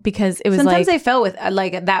satisfied because it was Sometimes like they fell with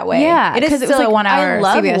like that way. yeah it is because still was like, a 1 hour. I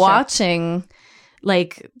love CBS show. watching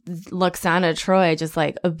like Luxana Troy just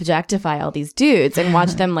like objectify all these dudes and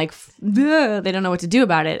watch them like they don't know what to do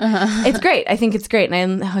about it. It's great. I think it's great.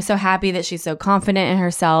 And I'm so happy that she's so confident in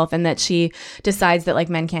herself and that she decides that like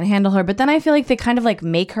men can't handle her. But then I feel like they kind of like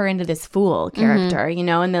make her into this fool character, you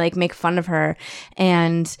know, and they like make fun of her.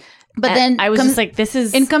 And But then I was just like, this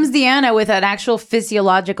is... In comes Deanna with an actual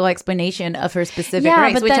physiological explanation of her specific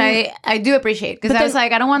race, which I do appreciate. Because I was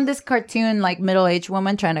like, I don't want this cartoon, like, middle-aged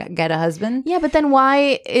woman trying to get a husband. Yeah, but then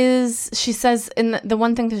why is... She says... in the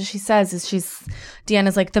one thing that she says is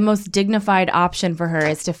Deanna's like, the most dignified option for her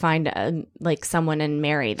is to find, like, someone and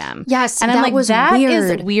marry them. Yes, and I'm like, was that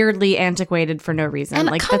weird. is weirdly antiquated for no reason. And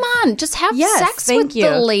like, come on, just have sex with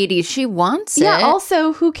the lady. She wants it. Yeah,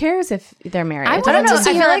 also, who cares if they're married? I wanted to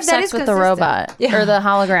see her have sex with the robot or the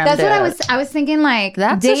hologram. That's what I was thinking. Like,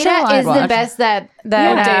 that's Data is the best that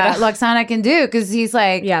Lwaxana can do, because he's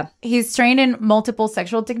like, he's trained in multiple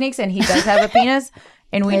sexual techniques, and he does have a penis,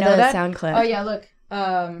 and we know that. Sound clip. Oh yeah, look.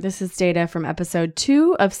 This is Data from episode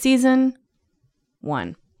 2 of season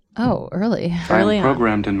 1. Oh, early. I'm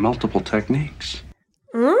programmed in multiple techniques.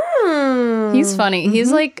 He's funny.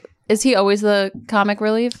 He's like, is he always the comic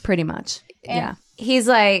relief? Pretty much. And he's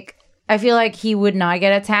like, I feel like he would not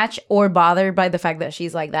get attached or bothered by the fact that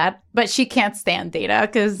she's like that, but she can't stand Data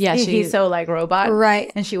because he's so like robot,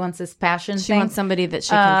 right? And she wants this passion. She wants somebody that she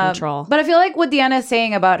can control. But I feel like what Deanna is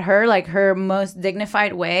saying about her, like her most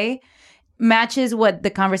dignified way, matches what the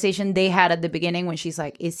conversation they had at the beginning when she's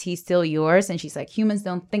like, is he still yours? And she's like, humans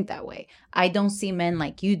don't think that way. I don't see men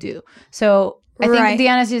like you do. So I think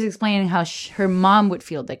Deanna's just explaining how her mom would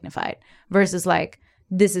feel dignified versus like,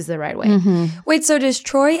 this is the right way. Wait, so does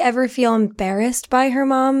Troy ever feel embarrassed by her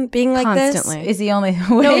mom being like Constantly. this? Is the only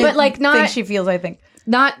way no, but like not she feels, I think.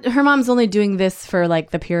 Not her mom's only doing this for like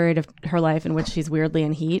the period of her life in which she's weirdly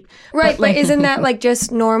in heat. Right, but isn't that like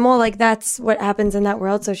just normal? Like that's what happens in that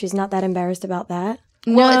world, so she's not that embarrassed about that?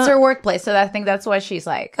 Well, it's her workplace, so I think that's why she's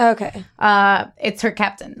like, okay. It's her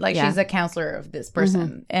captain. Like she's a counselor of this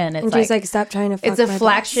person, and it's she's like, stop trying to fuck it's a my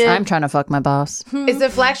flagship. I'm trying to fuck my boss. It's a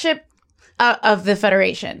flagship of the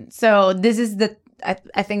Federation. So this is the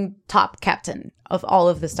I think top captain of all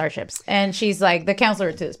of the starships, and she's like the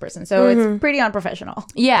counselor to this person. So it's pretty unprofessional.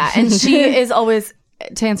 Yeah, and she is always,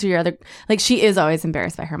 to answer your other, like she is always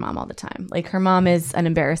embarrassed by her mom all the time. Like her mom is an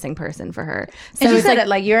embarrassing person for her. So and she said it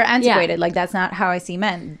like, you're antiquated. Like that's not how I see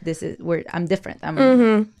men. This is where I'm different.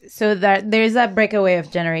 So that there's that breakaway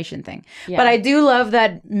of generation thing. Yeah. But I do love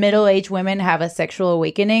that middle-aged women have a sexual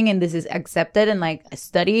awakening, and this is accepted and like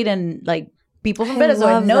studied, and like people from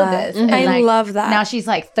Betazoid know this. And, I like, love that. Now she's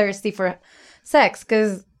like thirsty for sex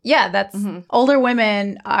because that's older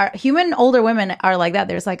women are older women are like that.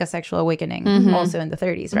 There's like a sexual awakening also in the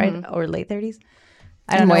 30s, right? Or late 30s.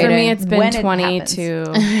 I don't know. For me, it's been 20 to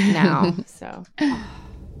now. So,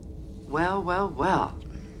 well.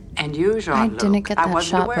 And you, Jean-Luc, I didn't get that I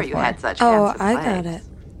wasn't shot aware you before. had such Oh, handsome I legs. got it.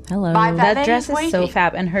 hello. My That valet dress is so waiting.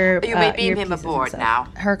 fab, and her You may beam him earpieces aboard and now.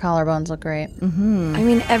 Her collarbones look great. I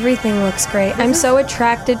mean, everything looks great. I'm so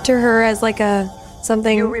attracted to her as like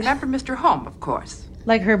something. You remember Mr. Home, of course.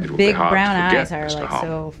 like her will big be hard to brown forget, eyes are Mr. like Home.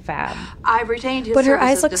 so fab. I've retained his But her services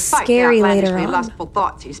eyes look despite scary the later outlandishly on. lustful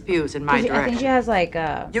thoughts he spews in my I think direction. she has like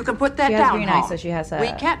You can put that she has down, green eyes, Home. so she has a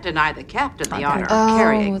We can't deny the captain the honor Oh, of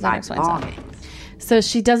carrying that my explains that. belongings. So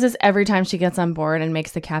she does this every time she gets on board and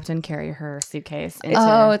makes the captain carry her suitcase.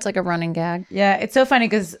 It's like a running gag. Yeah, it's so funny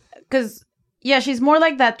because she's more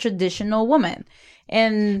like that traditional woman.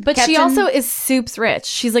 But she also is soups rich.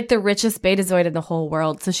 She's like the richest Betazoid in the whole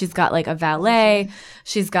world. So she's got like a valet.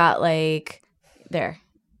 She's got like there.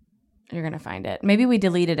 You're gonna find it. Maybe we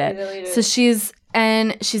deleted it. So she's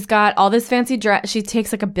got all this fancy dress. She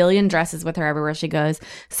takes like 1 billion dresses with her everywhere she goes.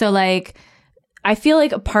 So like, I feel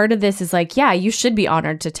like a part of this is like, yeah, you should be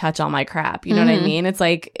honored to touch all my crap. You know what I mean? It's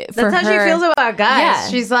like that's how she feels about guys. Yeah.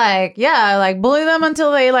 She's like, like bully them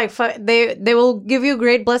until they like they will give you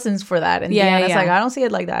great blessings for that. And Deanna's like, I don't see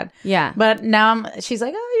it like that. Yeah. But now she's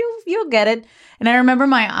like, oh, you'll get it. And I remember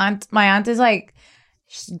my aunt. My aunt is like,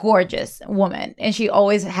 she's a gorgeous woman, and she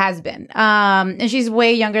always has been. And she's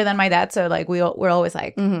way younger than my dad, so like we're always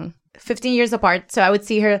like 15 years apart. So I would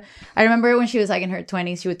see her. I remember when she was like in her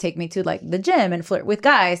 20s, she would take me to like the gym and flirt with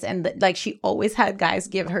guys, and like she always had guys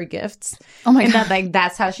give her gifts. Oh my God. That like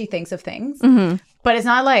that's how she thinks of things. But it's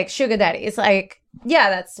not like sugar daddy. It's like,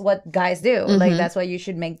 that's what guys do. Like that's what you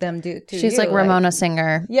should make them do too. She's like Ramona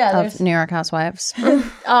Singer of there's- New York Housewives.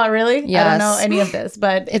 Oh, really? I Yes. don't know any of this,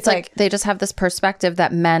 but It's like they just have this perspective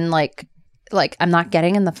that men like I'm not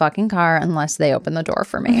getting in the fucking car unless they open the door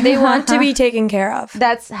for me. They want to be taken care of.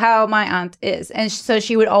 that's how my aunt is. And so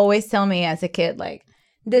she would always tell me as a kid, like,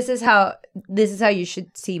 this is how you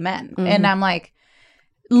should see men. And I'm like,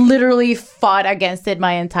 literally fought against it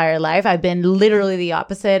my entire life. I've been literally the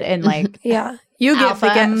opposite, and like Yeah. You get alpha,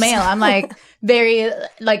 I'm male. I'm like very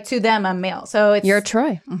like to them I'm male. So it's You're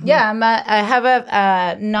Troy. yeah, I have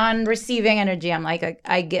a non-receiving energy. I'm like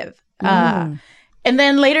I give. And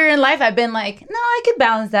then later in life, I've been like, no, I could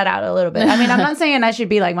balance that out a little bit. I mean, I'm not saying I should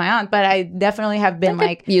be like my aunt, but I definitely have been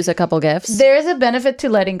like, use a couple gifts. There's a benefit to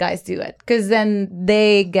letting guys do it because then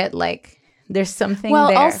they get like, there's something Well,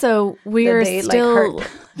 there also, we're they, still,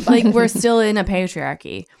 like, we're still in a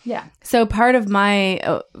patriarchy. Yeah. So part of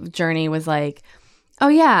my journey was like, oh,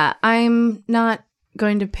 yeah, I'm not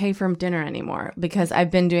going to pay for dinner anymore because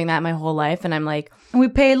I've been doing that my whole life. And I'm like, we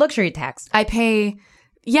pay luxury tax. I pay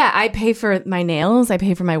for my nails. I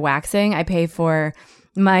pay for my waxing. I pay for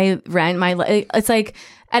my rent. It's like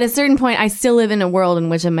at a certain point, I still live in a world in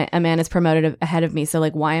which a man is promoted ahead of me. So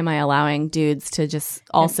like, why am I allowing dudes to just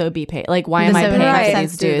also be paid? Like, why am I paying for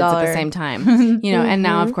these dudes at the same time? You know, and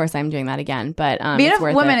now of course I'm doing that again. But being it's a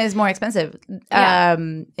worth woman it. is more expensive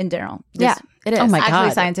in general. It is. Oh my actually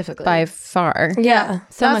God. scientifically. By far. Yeah.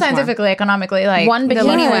 So not much scientifically, economically. Like one the bikini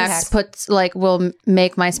luxury wax tax. will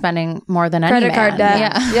make my spending more than any Credit card man.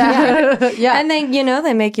 debt. Yeah. Yeah. And then,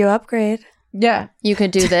 they make you upgrade. Yeah. You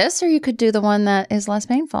could do this or you could do the one that is less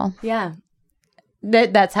painful. Yeah.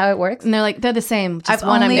 That's how it works. And they're the same. Just I've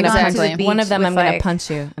one I'm only going to gone to punch. the One of beach them I'm with, going like, to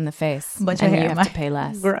punch you in the face. Bunch and of you hair have to pay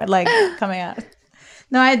less. Like coming out.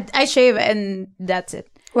 No, I shave and that's it.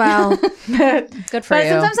 Wow. Good for But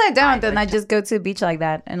you. sometimes I don't, and I just go to the beach like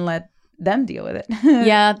that and let them deal with it.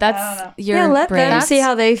 Yeah, that's your let brain. them see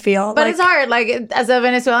how they feel. But it's hard. Like as a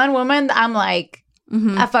Venezuelan woman, I'm like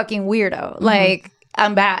a fucking weirdo. Like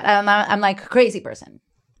I'm bad. I'm like a crazy person.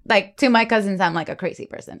 Like to my cousins, I'm like a crazy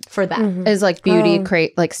person for that. Is like beauty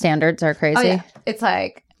like standards are crazy. Oh, yeah. It's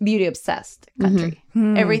like beauty obsessed country.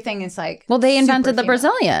 Everything is like Well, they invented the super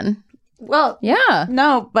female. Brazilian. Well, Yeah.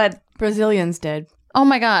 no, but Brazilians did. Oh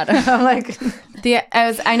my God. I'm like,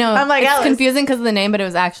 I know. I'm like, it's Alice. confusing because of the name, but it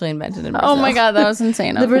was actually invented in Brazil. Oh my God, that was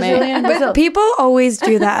insane. the Brazilian. But people always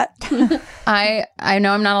do that. I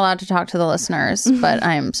know I'm not allowed to talk to the listeners, but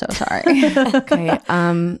I'm so sorry. Okay.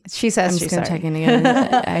 She says I'm she's just gonna sorry. check in again.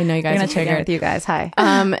 I know you guys I'm are gonna check in triggered. with you guys. Hi.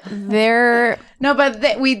 They're No,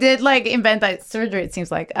 but we did like invent that surgery. It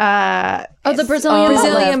seems like. The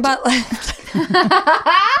Brazilian butt lift.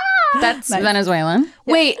 That's Venezuelan.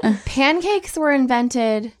 wait. Pancakes were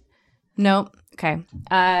invented. Nope. Okay.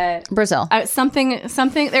 Brazil. Something.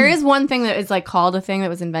 There is one thing that is like called a thing that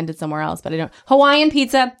was invented somewhere else, but I don't. Hawaiian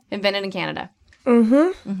pizza invented in Canada.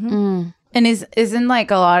 And isn't like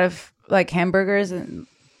a lot of like hamburgers and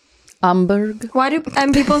Hamburg. Why do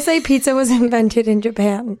people say pizza was invented in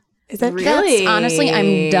Japan? Is that Really? Honestly,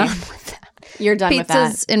 I'm done with that. You're done with that.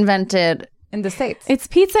 Pizza's invented. in the States? It's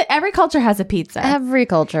pizza. Every culture has a pizza. Every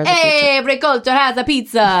culture has a pizza. Every culture has a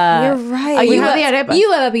pizza. You're right. You have the arepa.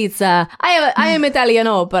 You have a pizza. I am Italian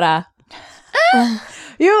opera.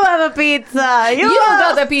 You have a pizza. You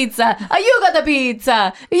got the pizza. You got the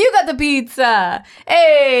pizza. You got the pizza.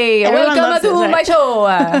 Hey, Everyone loves welcome to this, my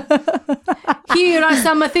right? show. Here are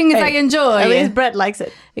some things I enjoy. At least Brett likes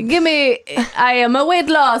it. Give me. I am a weight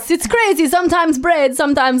loss. It's crazy. Sometimes bread,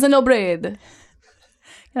 sometimes no bread.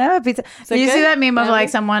 Can I have a pizza? Did you good? see that meme of like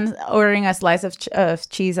someone ordering a slice of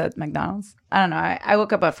cheese at McDonald's? I don't know. I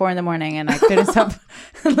woke up at 4 a.m. and I couldn't stop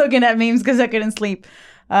looking at memes because I couldn't sleep.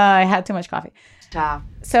 I had too much coffee.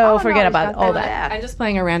 So forget about all that. I'm just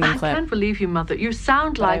playing a random I clip. can't believe you, Mother. You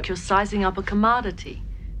sound like you're sizing up a commodity.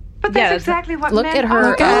 But Yeah, that's exactly what look men at her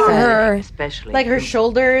are outfit. doing, Her. especially Like her you.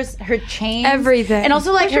 shoulders, her chains, Everything. and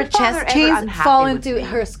also like Was her your father chest ever chains unhappy fall with into me?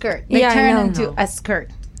 her skirt. They Yeah, I turn know. into a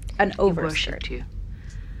skirt, an He overskirt. worshipped you.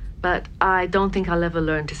 But I don't think I'll ever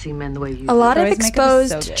learn to see men the way you A lot of Roy's makeup is so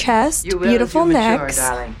exposed good. chest, do. You will beautiful as you mature, necks.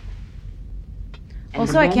 darling. And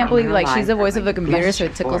Also, the I men can't in believe your like she's life the voice that of the will computer, bless so you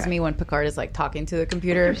it tickles for me when Picard is like talking to the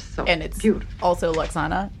computer, You're so and it's beautiful. also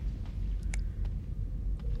Luxana.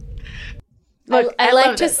 I I like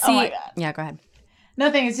love to this. see. Oh my God. Yeah, go ahead.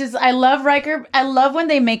 Nothing. It's just I love Riker. I love when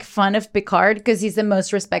they make fun of Picard because he's the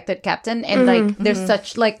most respected captain, and like there's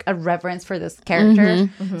such like a reverence for this character.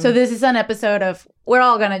 So this is an episode of we're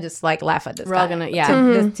all gonna just like laugh at this. We're all guy gonna- yeah.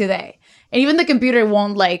 this today, and even the computer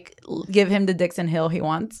won't like give him the Dixon Hill he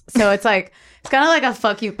wants. So it's like it's kind of like a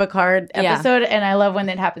fuck you Picard Yeah. episode, and I love when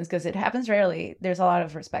it happens because it happens rarely. There's a lot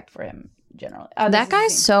of respect for him generally. Oh, this That is the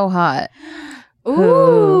guy's scene. so hot.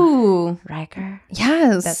 Ooh. Riker.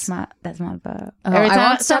 Yes. That's my boat. Oh, I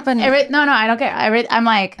won't stop and- No, I don't care. I'm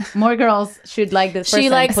like, more girls should like this person, She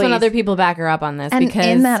likes when please. other people back her up on this and because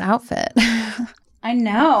in that outfit. I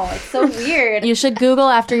know. It's so weird. you should Google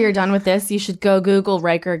after you're done with this. You should go Google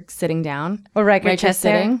Riker sitting down. Or Riker chest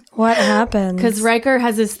hair. sitting. What happened? Because Riker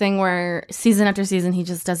has this thing where season after season he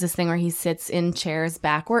just does this thing where he sits in chairs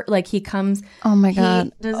backward. Like he comes. Oh my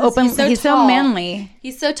God. He does this- Open. He's so tall. manly.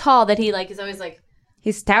 He's so tall that he like is always like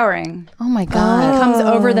He's towering. Oh my god! Comes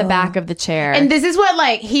over the back of the chair, And this is what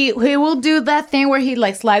like he will do that thing where he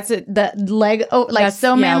like slides the leg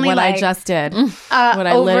manly. what like, I just did. what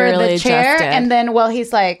I over literally the chair, just did. and then while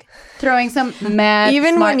he's like throwing some mad.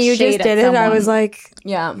 Even smart when you shade just at did it, I someone. was like,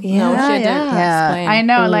 Yeah. No, she Yeah, didn't yeah. explain. I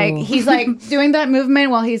know, like he's like doing that movement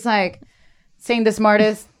while he's like saying the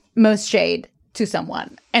smartest, most shade to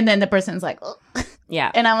someone, and then the person's like, ugh. Yeah.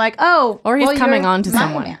 And I'm like, oh, Or he's well, coming you're on to my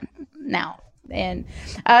someone. man now. And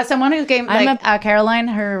someone who came, Caroline,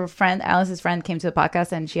 her friend, Alice's friend, came to the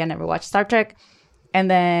podcast and she had never watched Star Trek. And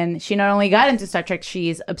then she not only got into Star Trek,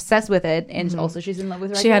 she's obsessed with it, and also she's in love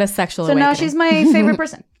with Riker. She had a sexual So now awakening. she's my favorite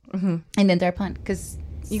person in the entire planet. Because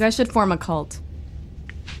You guys should form a cult.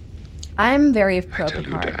 I'm very pro Tell you,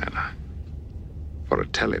 Picard. Diana, for a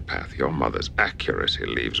telepath, your mother's accuracy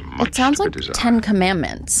leaves much It sounds to like be desired. 10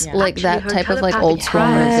 Commandments, like Actually, that her type of like telepathic old school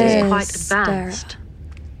powers movie. is quite Yes, advanced,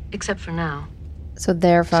 except for now. So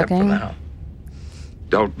they're Except for fucking. now.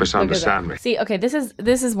 Don't misunderstand me. See, okay, this is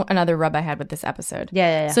another rub I had with this episode.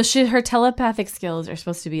 Yeah. So her telepathic skills are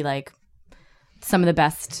supposed to be like some of the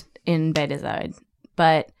best in Betazoid,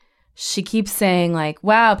 but she keeps saying like,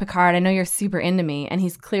 "Wow, Picard, I know you're super into me," and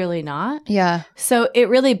he's clearly not. Yeah. So it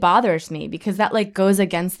really bothers me because that like goes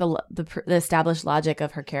against the established logic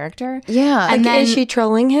of her character. Yeah. And then is she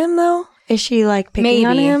trolling him though? Is she like picking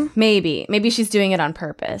on him? maybe she's doing it on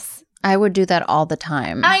purpose. I would do that all the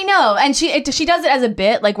time. I know, and she does it as a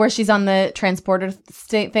bit, like where she's on the transporter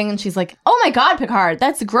thing, and she's like, "Oh my god, Picard,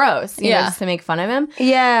 that's gross," you know, just to make fun of him.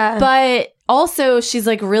 Yeah. But also, she's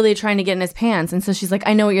like really trying to get in his pants, and so she's like,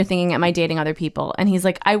 "I know what you're thinking. Am I dating other people?" And he's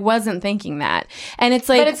like, "I wasn't thinking that." And it's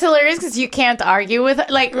like, but it's hilarious because you can't argue with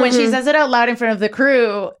like when she says it out loud in front of the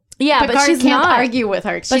crew. yeah, Picard but she's can't not argue with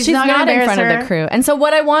her. But she's not not gonna in embarrass front her. of the crew. And so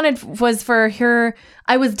what I wanted was for her.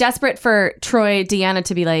 I was desperate for Troy Deanna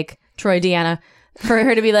to be like Troy Deanna. For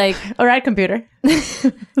her to be like, all right, computer.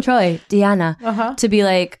 Troy, Deanna, to be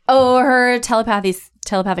like, oh, her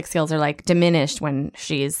telepathic skills are like diminished when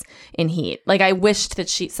she's in heat. Like I wished that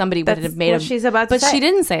somebody would have made what she's about to but say. she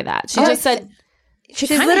didn't say that. She just said She's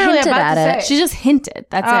literally hinted about at to it. say. she just hinted.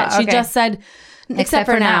 That's it. She okay. just said except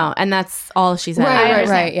for now, and that's all she said.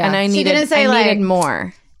 Right, yeah. And I She needed, didn't say, I needed like,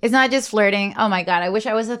 more. It's not just flirting. Oh my god, I wish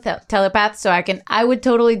I was a telepath so I would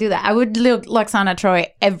totally do that. I would look Luxana Troy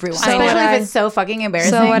everyone, So would especially I. if it's so fucking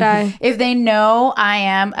embarrassing. So would I. If they know I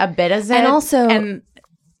am a bit of And also-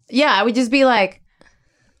 yeah, I would just be like,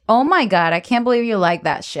 oh my god, I can't believe you like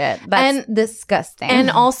that shit. That's disgusting. And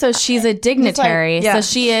also, she's a dignitary, yeah. so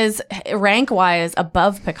she is rank-wise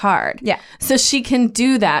above Picard. Yeah. So she can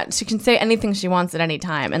do that. She can say anything she wants at any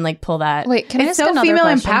time and like pull that. Wait, can I it's ask so another female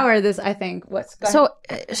question? empowered. This I think. So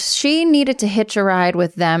she needed to hitch a ride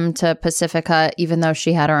with them to Pacifica, even though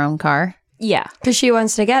she had her own car. Yeah. Because she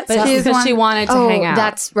wants to get But some. because she wanted to hang out.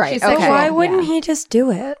 That's right. She's Okay. But why wouldn't he just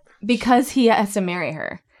do it? Because he has to marry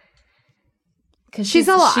her. Because she's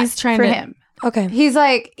a lot She's trying for to. him. Okay. He's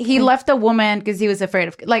like he left a woman because he was afraid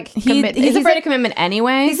of like He's afraid of commitment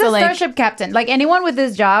anyway. He's so a like, starship captain. Like anyone with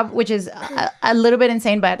this job, which is a little bit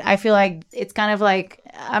insane, but I feel like it's kind of like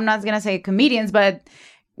I'm not gonna say comedians, but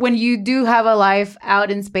when you do have a life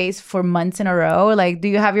out in space for months in a row, like do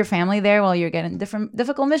you have your family there while you're getting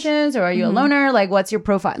difficult missions, or are you a loner? Like what's your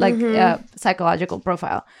profile, like psychological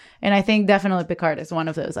profile? And I think definitely Picard is one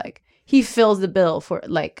of those. Like he fills the bill for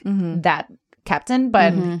like that captain,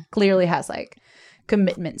 but clearly has like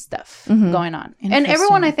commitment stuff going on. And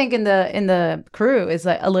everyone I think in the crew is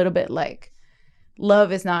like a little bit like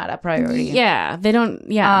love is not a priority. yeah, they don't.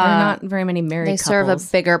 Yeah, there are not very many married They couples. serve a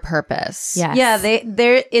bigger purpose. Yes. Yeah,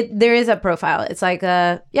 there is a profile. It's like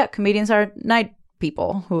comedians are night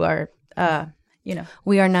people who are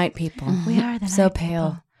We are night people. we are the So night pale.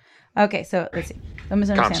 people. Okay, so let's see. I'm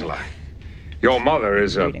misunderstanding. Counselor, your mother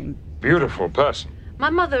is a beautiful person. My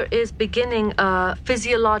mother is beginning a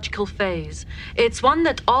physiological phase. It's one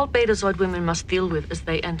that all Betazoid women must deal with as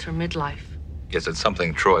they enter midlife. Yes, it's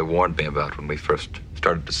something Troy warned me about when we first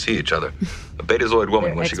started to see each other. A Betazoid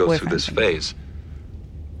woman, when she goes through this phase,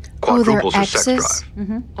 quadruples her sex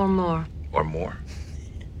drive. Or more. Or more.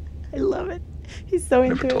 I love it. He's so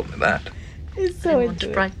Never told me that. He's so I want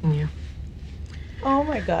to frighten you. Oh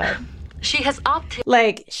my god. She has opted.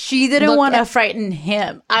 Like she didn't want to frighten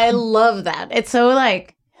him. I love that. It's so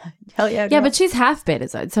like hell yeah. Yeah, girl. but she's half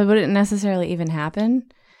Betazoid, so would it necessarily even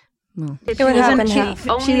happen? It would happen the half.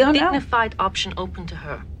 only don't know. dignified option open to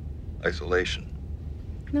her. Isolation.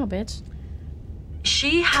 No, bitch.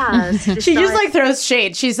 She has. she just like throws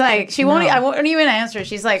shade. She's like she won't. I won't even answer.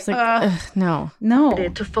 She's like, No.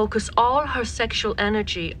 to focus all her sexual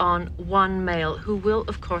energy on one male who will,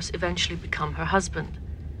 of course, eventually become her husband.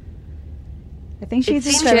 I think she's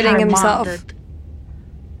It seems shitting to himself. that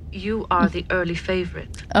you are the early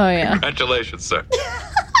favorite. Oh, yeah. Congratulations, sir.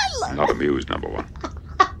 Not amused, number one.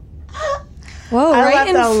 Whoa, I right left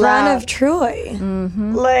in a front laugh. of Troy.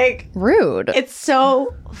 Like, Rude. it's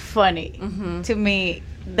so funny to me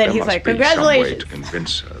that There he's must like, be some way congratulations. to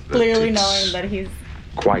convince her that Clearly it's knowing that he's.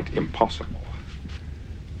 quite impossible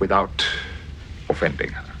without offending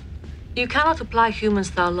her. You cannot apply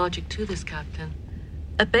human-style logic to this, Captain.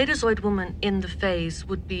 A Betazoid woman in the phase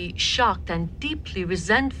would be shocked and deeply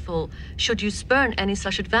resentful should you spurn any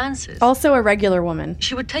such advances. Also a regular woman.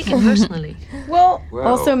 She would take it personally. Well,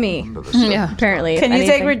 Also me. Yeah. Apparently. can if you take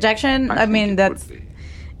anything. rejection? I mean, that's.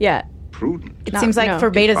 Yeah. Prudent. It seems like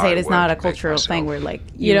for beta If I Zeta, it's were not to a make cultural myself thing where like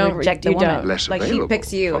You you, don't- reject the you woman. don't. less Like she available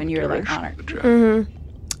picks you for and the you're like duration honored. of the journey.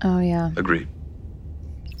 Oh, yeah. Agreed.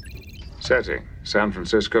 Setting, San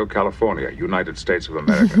Francisco, California, United States of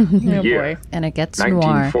America. Oh, Year, boy. And it gets noir.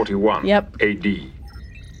 1941 Yep. AD.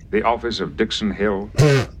 The office of Dixon Hill,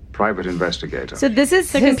 private investigator. So this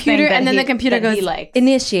is The his computer, thing that and then he- the computer that he goes, likes.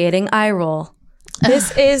 initiating eye roll.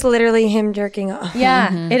 This is literally him jerking off.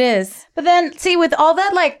 Yeah, it is. But then, see, with all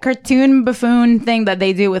that like cartoon buffoon thing that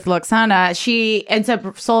they do with Luxana, she ends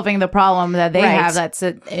up solving the problem that they Right. have. That's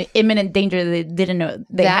an imminent danger that they didn't know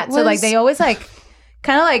they That had. So like was- they always like,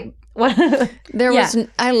 kind of like what? There Yeah. was,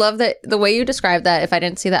 I love that the way you described that. If I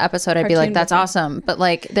didn't see the episode, I'd be like, Cartoon that's buffoon. awesome. But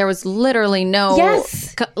like, there was literally no,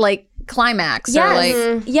 Yes. like, climax. Yes. Or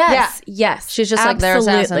like, Yes. Yes. she's just like, they're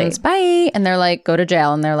Absolutely. assassins. Bye. And they're like, go to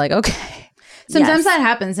jail. And they're like, okay. Sometimes Yes. that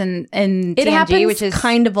happens in It TNG, happens which is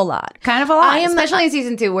kind of a lot. kind of a lot, I am- especially in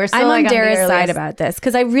season 2. We're still I'm like on the Dara's side earliest- about this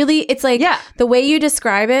because I really, it's like Yeah. the way you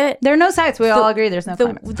describe it. There are no sides. We all agree there's no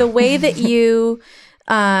climax. The way that you,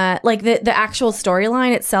 like the actual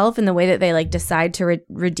storyline itself and the way that they like decide to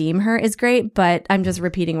redeem her is great. But I'm just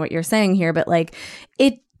repeating what you're saying here. But like,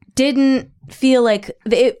 it didn't feel like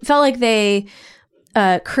it felt like they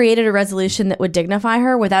created a resolution that would dignify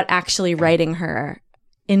her without actually writing her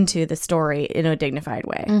into the story in a dignified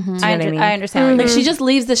way. Do you know what I mean? I understand. Like she just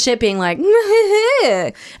leaves the ship being like,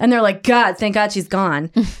 and they're like, God, thank God she's gone.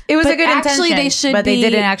 It was But a good actually, intention, they should but be, they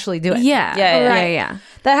didn't actually do it. Yeah, yeah.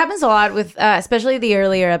 That happens a lot with, especially the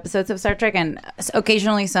earlier episodes of Star Trek, and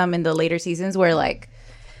occasionally some in the later seasons, where like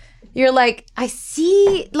you're like, I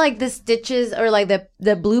see like the stitches or like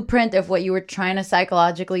the blueprint of what you were trying to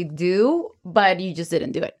psychologically do, but you just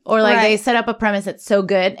didn't do it, or like they set up a premise that's so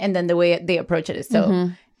good, and then the way they approach it is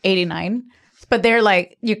so 89. But they're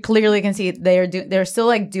like, you clearly can see they're still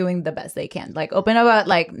like doing the best they can, like open about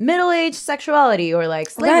like middle-aged sexuality or like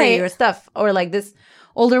slavery or stuff, or like this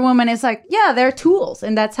older woman is like, yeah, they're tools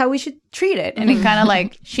and that's how we should treat it. And it kind of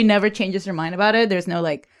like, she never changes her mind about it. There's no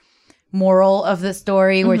like moral of the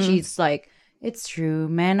story where she's like, it's true,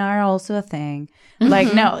 men are also a thing.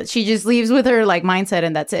 Like, no, she just leaves with her like mindset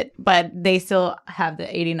and that's it. But they still have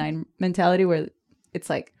the 89 mentality where it's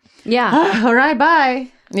like, all right,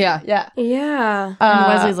 bye. Yeah. Yeah. And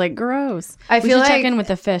Wesley's like, gross. I We feel should like check in with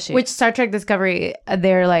the fish. Which Star Trek Discovery,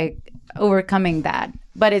 they're like overcoming that.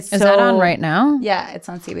 But it's Is that on right now? Yeah, it's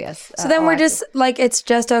on CBS. So then we're just like, it's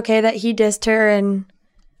just okay that he dissed her and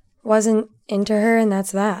wasn't into her, and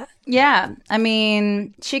that's that. Yeah, I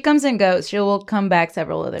mean, she comes and goes. She will come back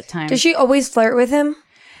several other times. Does she always flirt with him?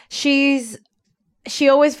 She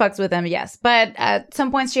always fucks with him, yes. But at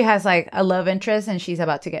some points she has like a love interest and she's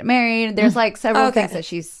about to get married. There's like several things that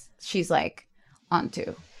she's like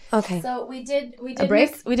onto. Okay. So we did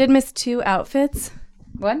break? we did miss 2 outfits.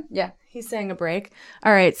 What? Yeah. He's saying a break.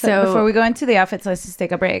 All right, so Before we go into the outfits, let's just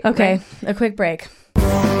take a break. okay, a quick break.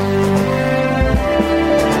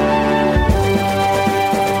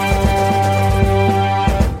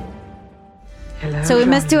 So we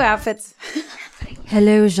missed 2 outfits.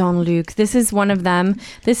 Hello, Jean-Luc. This is one of them.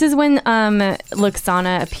 This is when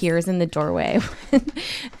Luxana appears in the doorway.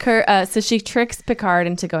 So she tricks Picard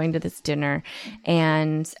into going to this dinner,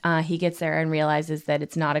 and he gets there and realizes that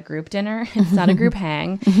it's not a group dinner. It's not a group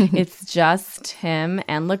hang. It's just him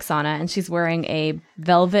and Luxana, and she's wearing a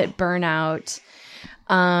velvet burnout,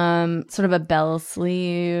 sort of a bell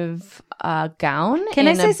sleeve gown. Can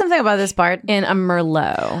I say something about this part? In a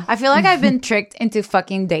Merlot. I feel like I've been tricked into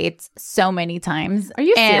fucking dates so many times. Are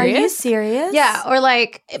you And- serious? Are you serious? Yeah, or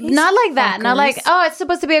like not like that. Not like, oh, it's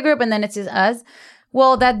supposed to be a group and then it's just us.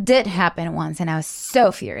 Well, that did happen once and I was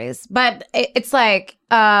so furious. But it's like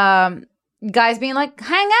guys being like,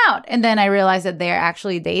 hang out. And then I realized that they're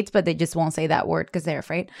actually dates, but they just won't say that word because they're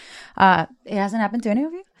afraid. It hasn't happened to any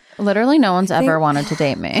of you? Literally, no one's ever wanted to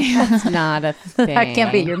date me. That's not a thing. That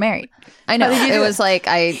can't be. You're married. I know. It was like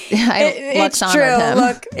It's Luxana true. him.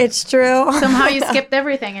 Look, it's true. Somehow you skipped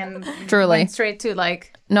everything and Truly went straight to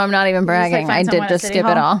like. No, I'm not even bragging. I did just skip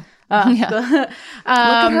it all. Look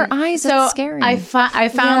at her eyes. So it's scary. I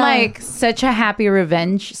found like such a happy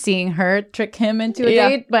revenge seeing her trick him into a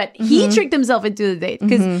date, but he tricked himself into the date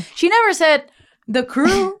because she never said the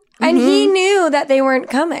crew, and he knew that they weren't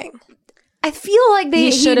coming. I feel like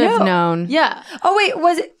he should have known. Yeah. Oh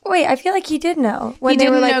wait, I feel like he did know when He they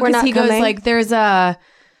were didn't like, know "We're because not he coming." goes like, "There's a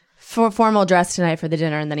formal dress tonight for the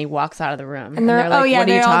dinner," and then he walks out of the room. and they're like, "Oh yeah," what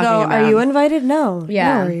are they you all talking go, about? "Are you invited?" No.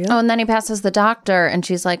 Yeah. No, are you? Oh, and then he passes the doctor, and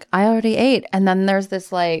she's like, "I already ate." And then there's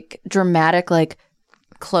this like dramatic like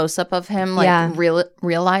close up of him like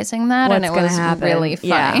realizing that, What's and it gonna was happen? really funny.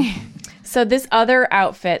 Yeah. So this other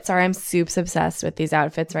outfit, sorry, I'm super obsessed with these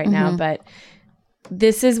outfits right now, but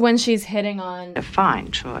this is when she's hitting on a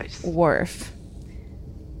fine choice. Worf,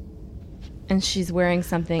 and she's wearing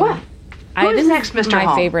something. Who's next, Mr. My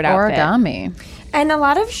Hall? favorite outfit. Origami. And a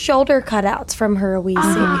lot of shoulder cutouts from her we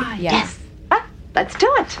see. Yes. Let's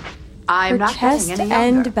do it. I'm Her not chest getting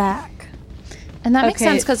any younger. and back. And that makes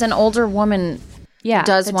sense because an older woman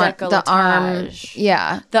does the want the arm. décolletage.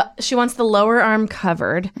 Yeah. She wants the lower arm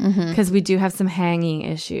covered because we do have some hanging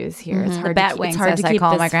issues here. It's hard The bat to keep, wings, it's hard as to I keep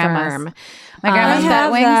call this my grandma's. firm. My grandma's I bat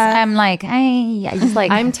have wings. that. I'm like, I just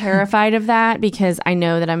like. I'm terrified of that because I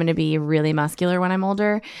know that I'm going to be really muscular when I'm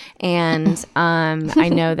older, and I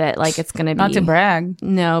know that like it's going to be Not to brag.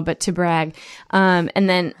 No, but to brag. And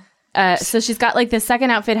then. So she's got like the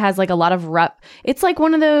second outfit has like a lot of it's like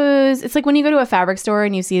one of those, it's like when you go to a fabric store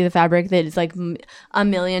and you see the fabric that is like a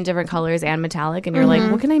million different colors and metallic and you're like,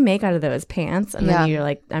 what can I make out of those pants? And then you're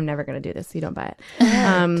like, I'm never going to do this. So you don't buy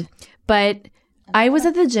it. But I was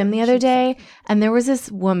at the gym the other day and there was this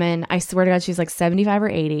woman, I swear to God, she's like 75 or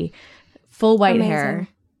 80, full white hair,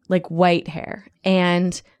 like white hair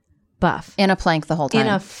and buff. In a plank the whole time. In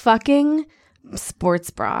a fucking sports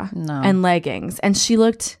bra and leggings. And she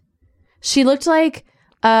looked like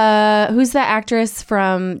who's the actress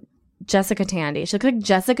from Jessica Tandy? She looked like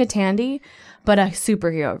Jessica Tandy, but a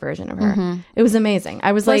superhero version of her. It was amazing.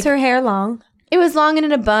 I was like, her hair long? It was long and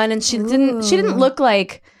in a bun, and she didn't look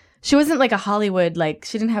like, she wasn't like a Hollywood, like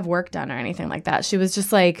she didn't have work done or anything like that. She was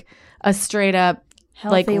just like a straight up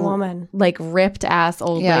Healthy woman. like ripped ass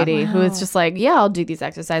old lady who was just like, yeah, I'll do these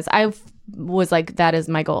exercises. I was like, that is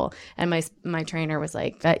my goal, and my trainer was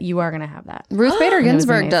like, that you are gonna have that. Ruth Bader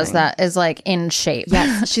Ginsburg does that, is like in shape.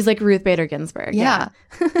 Yes, she's like Ruth Bader Ginsburg. Yeah.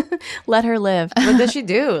 Let her live. What does she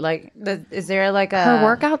do? Like, is there like a her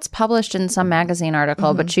workout's published in some magazine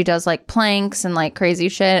article, but she does like planks and like crazy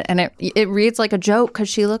shit, and it reads like a joke because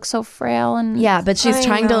she looks so frail and but she's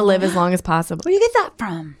trying to live as long as possible. Where do you get that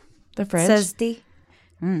from? The fridge. Says D.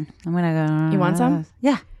 I'm gonna go. You want some?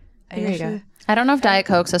 Yeah. There you go. I don't know if Diet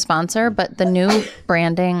Coke's a sponsor, but the new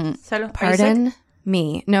branding. Pardon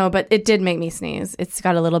me. No, but it did make me sneeze. It's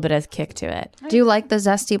got a little bit of kick to it. Do you like the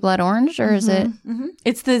zesty blood orange, or is it?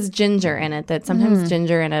 It's this ginger in it that sometimes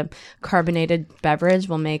ginger in a carbonated beverage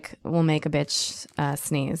will make a bitch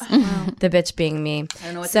sneeze. The bitch being me. I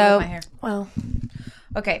don't know what to do with my hair. Well,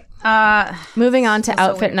 okay. Moving on to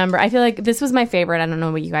outfit number. I feel like this was my favorite. I don't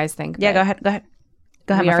know what you guys think. Yeah, but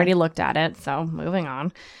go ahead. We already looked at it, so moving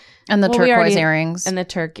on. And the turquoise earrings. And the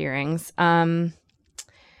Turk earrings. And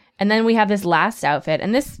then we have this last outfit,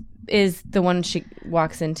 and this is the one she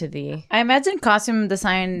walks into the... I imagine costume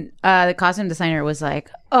design, the costume designer was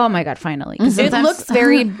like, oh my God, finally. It looks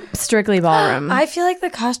very strictly ballroom. I feel like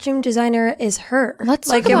the costume designer is her. Let's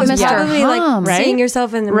like talk it about was Mr. probably Hom, like seeing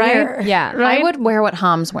yourself in the mirror. Yeah. I would wear what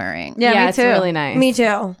Hom's wearing. Yeah, me it's too. really nice. Me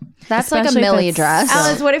too. That's Especially like a if Millie it's- dress.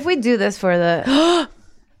 Alice, what if we do this for the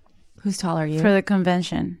Whose tall are you? for the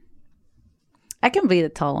convention? I can be the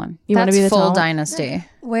tall one. You want to That's be the full tall? dynasty.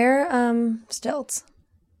 Wear stilts.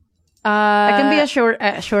 I can be a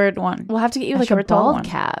short one. We'll have to get you like a short, tall bald one.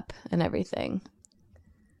 cap and everything.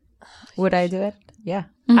 Would I do it? Yeah.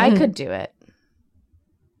 I could do it.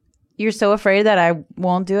 You're so afraid that I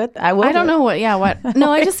won't do it? I will. I don't know what. Yeah, what?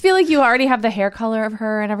 No, I just feel like you already have the hair color of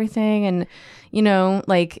her and everything, and you know,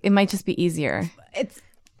 like it might just be easier.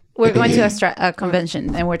 We're going to a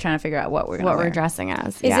convention and we're trying to figure out what we're dressing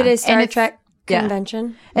as. Is it a Star And it's- Trek yeah.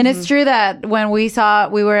 convention? And it's true that when we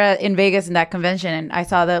were in Vegas in that convention and I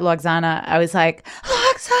saw the Loxana, I was like,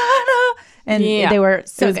 Loxana! And they were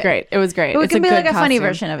so It was good. great. It was great. It It's can be good like a funny costume.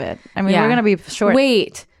 version of it. I mean, Yeah. we're going to be short.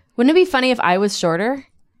 Wait, wouldn't it be funny if I was shorter?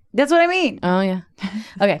 That's what I mean. Oh yeah.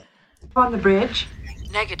 Okay. On the bridge?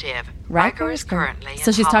 Negative. Riker is currently So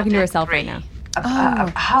in she's talking to holodeck herself 3. right now.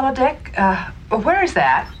 Holodeck? Where is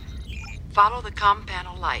that? Follow the comm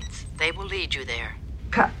panel lights. They will lead you there.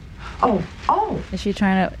 Oh. Is she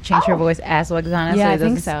trying to change her voice as Loxana? Yeah, it I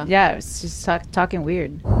think doesn't- so. Yeah, it's just talking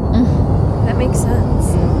weird. That makes sense.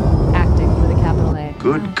 Acting with a capital A.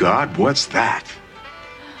 Good God, what's that?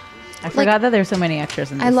 I forgot that there's so many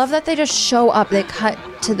extras in this. I love that they just show up. They cut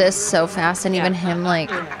to this so fast, and even him, like...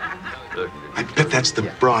 I bet that's the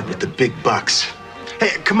broad with the big bucks. Hey,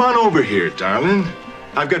 come on over here, darling.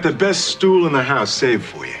 I've got the best stool in the house saved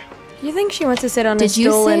for you. You think she wants to sit on a Did you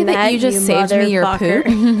stool say and that you just saved me your motherfucker?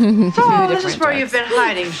 poop? So, this is where you've been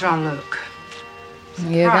hiding, Jean-Luc.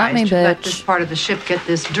 You got me, Surprised you let bitch. this part of the ship get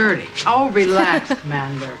this dirty. Oh, relax,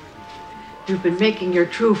 Commander. You've been making your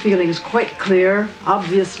true feelings quite clear,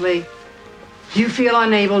 obviously. You feel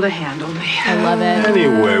unable to handle me. I love it.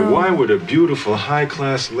 Anyway, why would a beautiful,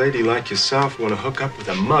 high-class lady like yourself want to hook up with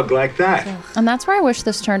a mug like that? And that's where I wish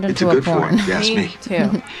this turned It's a into good porn. point, if you ask me.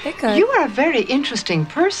 Too. It could. You are a very interesting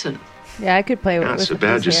person. Yeah, I could play with Not with so his bad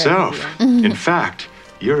hair. yourself. In fact,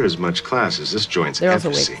 you're as much class as this joint's They're also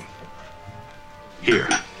efficacy. Here.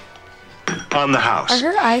 On the house.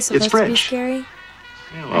 Are her eyes It's supposed to be French. scary?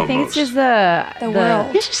 I think it's just the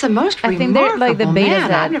world. This is the most I think they're like the remarkable beta man.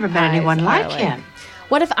 Z I've never met anyone eyes like are, him.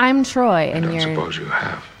 What if I'm Troy and I you're suppose you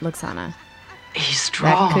have. Loxana? He's That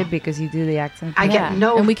strong. could be because you do the accent. I Yeah. get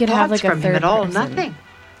no And we could have, thoughts like, a from him third at all. person. Nothing.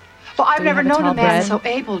 Well, I've Do we never have a known a tall man bread? so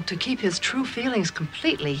able to keep his true feelings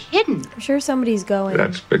completely hidden. I'm sure somebody's going.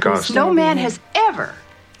 That's because No man has ever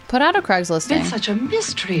Put out a Craigslist been thing. such a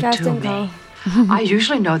mystery to Casting me. call. I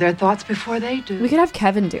usually know their thoughts before they do. We could have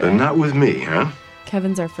Kevin do But it. not with me, huh?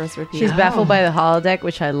 Kevin's our first repeat. She's baffled by the holodeck,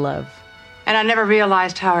 which I love. And I never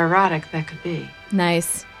realized how erotic that could be.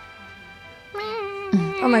 Nice.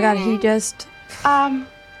 Oh my god, he just. What's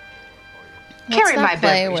Carry that my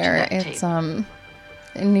play beverage to where that it's table.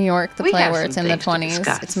 in New York, the We play have where some it's in the things to 20s.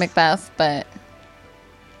 discuss. It's Macbeth, but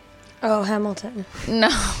Oh, Hamilton. no.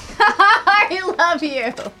 I love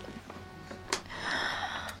you.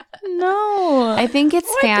 No. I think it's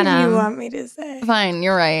What do you Phantom. want me to say? Fine,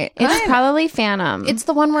 you're right. It's probably Phantom. It's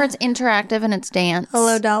the one where it's interactive and it's dance.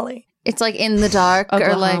 Hello, Dolly. It's like in the dark or like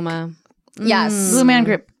Oklahoma. yes. Blue Man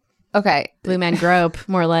Group. Okay. Blue Man Grope.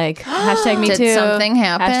 More like hashtag me Did too. something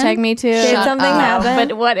happen? Hashtag me too. Did something happen?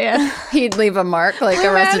 But what if? He'd leave a mark like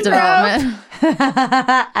Arrested Development.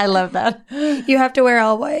 I love that. You have to wear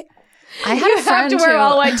all white. I had You a have friend to wear who-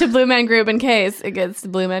 all white to Blue Man Group in case it gets to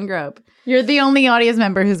Blue Man Grope. You're the only audience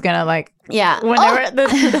member who's gonna like. Yeah. Whenever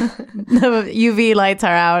the UV lights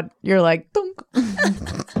are out, you're like. Dunk.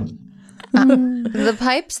 The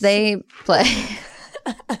pipes they play.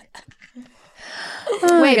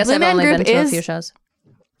 I Wait, guess Blue I've Man only Group been to a is. few shows.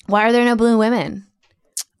 Why are there no blue women?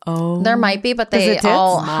 Oh, There might be, but Is they it tits?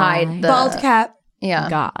 all hide the Bald cap. Yeah.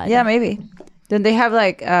 God. Yeah, maybe. Then they have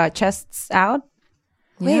like chests out.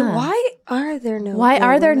 Wait, Yeah. why are there no? Why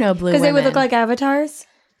are there no blue Because they would women? look like avatars.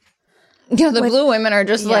 Yeah, the blue women are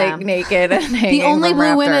just Yeah. like naked and hanging The only from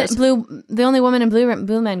blue women, rafters. the only woman in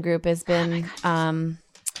Blue Man Group has been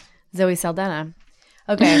Zoe Saldana.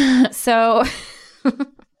 Okay, so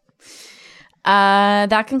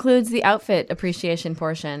that concludes the outfit appreciation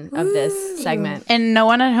portion of this segment. And no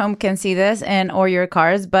one at home can see this and or your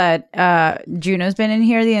cars, but Juno's been in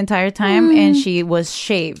here the entire time and she was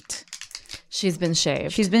shaved. She's been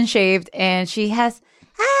shaved. She's been shaved and she has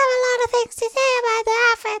I have a lot of things to say about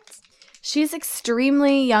the outfits. She's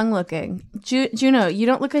extremely young looking. Juno, you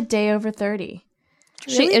don't look a day over 30.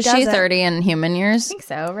 Is she 30 in human years? I think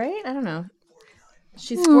so, right? I don't know.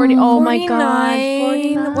 She's 40. Oh my God.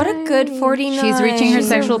 49. What a good 49. She's reaching her She's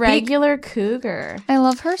sexual a regular cougar. I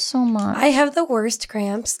love her so much. I have the worst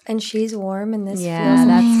cramps, and she's warm, and this Yeah, feels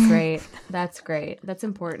that's great. That's great. That's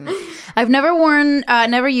important. I've never worn,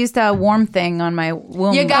 never used a warm thing on my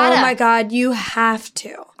womb. You gotta. Oh my God, you have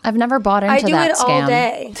to. I've never bought into I do that it scam. all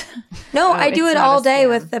day. No, I do it's it not all a day scam.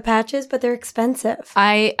 with the patches, but they're expensive.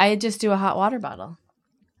 I just do a hot water bottle.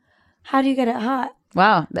 How do you get it hot?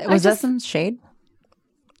 Wow. Was that some shade?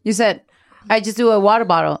 You said, I just do a water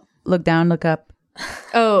bottle. Look down, look up.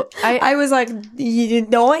 Oh, I was like,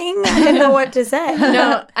 annoying. I didn't know what to say.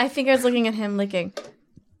 No, I think I was looking at him licking.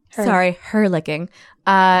 Sorry, her licking.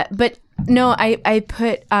 But no, I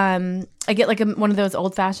put I get like one of those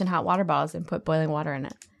old fashioned hot water bottles and put boiling water in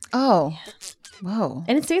it. Oh, whoa!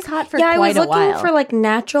 And it stays hot for Yeah, I quite was a looking while. for like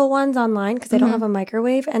natural ones online because they don't have a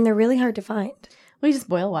microwave, and they're really hard to find. We just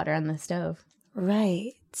boil water on the stove.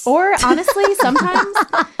 Right. Or honestly, sometimes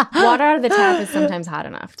water out of the tap is sometimes hot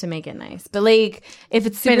enough to make it nice. But like if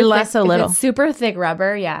it's super It lasts thick, a little. if it's super thick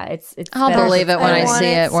rubber, yeah, it's I'll better. believe it when I want see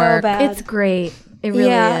it so work. bad. It's great. It really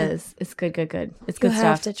is. It's good. It's good You stuff.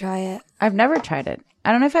 have to try it. I've never tried it.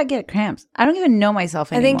 I don't know if I get cramps. I don't even know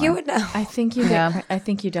myself anymore. I think you would know. I think you get. I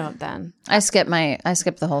think you don't. Then I skip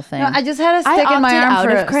the whole thing. No, I just had a stick in my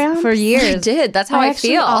arm for years. I did. That's how I actually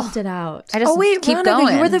feel. opted out. I just keep Veronica,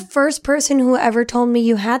 going. you were the first person who ever told me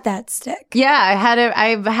you had that stick. Yeah,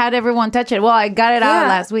 I've had everyone touch it. Well, I got it out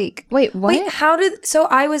last week. Wait, what? Wait, so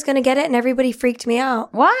I was going to get it and everybody freaked me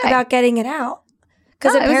out. Why? About getting it out.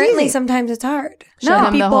 Because No, it was apparently easy. sometimes it's hard. No. Show them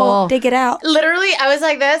the people whole- dig it out. Literally, I was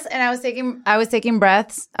like this, and I was taking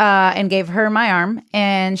breaths, and gave her my arm,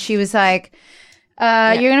 and she was like,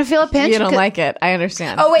 "You're gonna feel a pinch." You don't like it. I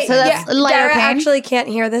understand. Oh, wait. So that's lighter Dara pain? actually can't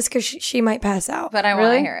hear this because she might pass out. But I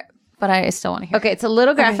want to hear it. But I still want to hear Okay, it's a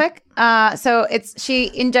little graphic. So she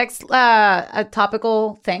injects a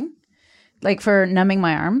topical thing, like for numbing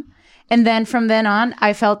my arm. And then from then on,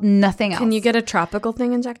 I felt nothing else. Can you get a tropical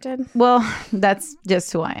thing injected? Well, that's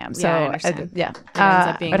just who I am. So Yeah, I understand. It ends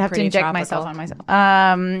up being I'd have to pretty inject tropical. myself on myself.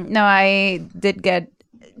 No, I did get.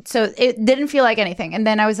 So it didn't feel like anything. And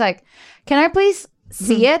then I was like, "Can I please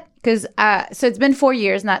see it?" Because so it's been 4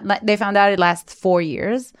 years. They found out it lasts 4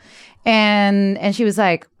 years, and she was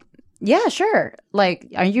like, "Yeah, sure. Like,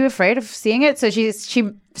 are you afraid of seeing it?" So she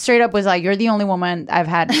straight up was like, "You're the only woman I've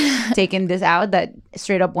had taken this out that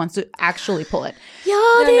straight up wants to actually pull it."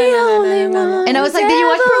 You're the only one. And I was like, "Did you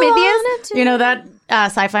watch Prometheus? You know that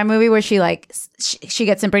sci-fi movie where she like she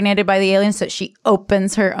gets impregnated by the aliens, so she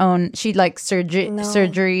opens her own. She like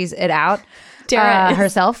surgeries it out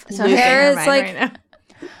herself. So Dara's like, right now.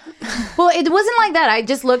 well, it wasn't like that. I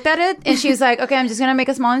just looked at it, and she was like, "Okay, I'm just gonna make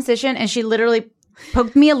a small incision," and she literally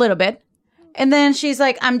poked me a little bit. And then she's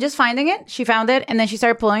like, "I'm just finding it." She found it, and then she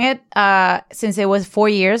started pulling it. Since it was 4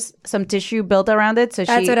 years, some tissue built around it. So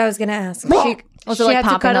that's what I was going to ask. Was it like had to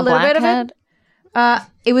popping cut a a little bit of blackhead? it.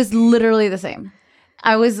 It was literally the same.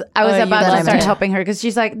 I was about to start helping her because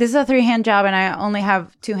she's like, "This is a 3-hand job, and I only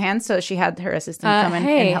have 2 hands." So she had her assistant come in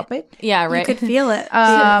and help it. Yeah, right. You could feel it.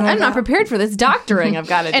 I'm not prepared for this doctoring I've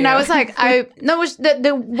got to do. And I was like,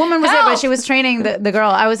 the woman was there, but she was training the girl.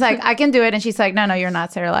 I was like, "I can do it," and she's like, "No, you're not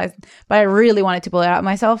sterilized." But I really wanted to pull it out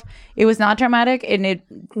myself. It was not traumatic, and it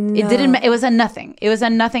didn't. It was a nothing. It was a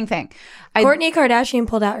nothing thing. Kourtney Kardashian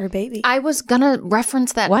pulled out her baby. I was gonna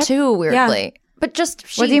reference that too. Weirdly. Yeah. But just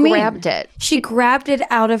What do she you mean? grabbed it. She grabbed it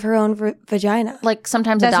out of her own vagina. Like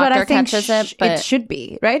sometimes a That's what doctor I think catches it, but it should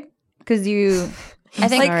be right because you. I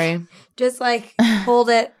think Sorry. Just like pulled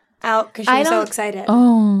it out because she was so excited.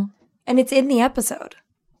 Oh, And it's in the episode.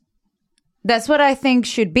 That's what I think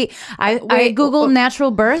should be. I Googled natural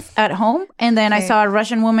birth at home, and then I saw a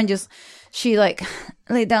Russian woman she like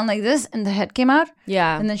laid down like this, and the head came out.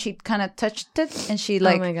 Yeah. And then she kind of touched it, and she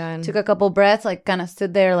like my God. took a couple breaths, like kind of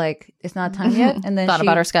stood there like it's not time yet, and then thought she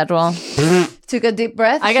about her schedule. took a deep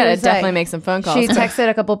breath. I She gotta was definitely like- make some phone calls. She texted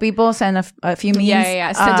a couple people, sent a few memes.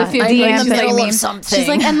 Yeah. Sent a few DMs, DMs. like, memes. something. She's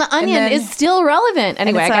like, and the onion then- is still relevant.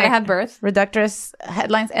 Anyway, I it's gotta like have birth. reductress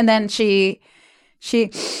headlines, and then she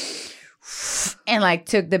and like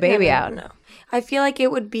took the baby out. No. I feel like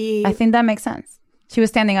it would be. I think that makes sense. She was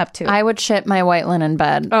standing up too. I would shit my white linen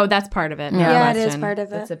bed. Oh, that's part of it. Yeah, it is part of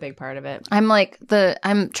it. That's a big part of it.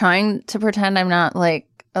 I'm trying to pretend I'm not like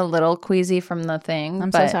a little queasy from the thing. I'm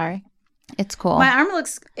but so sorry. It's cool. My arm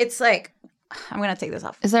looks. It's like I'm gonna take this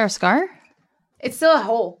off. Is there a scar? It's still a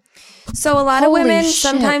hole. So a lot of Holy women, shit.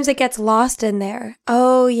 sometimes it gets lost in there.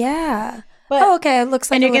 Oh, yeah. Okay, it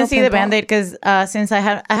looks like And a you can little see the pimple. Band-Aid because since I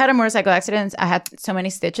had a motorcycle accident, I had so many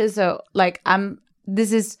stitches. So like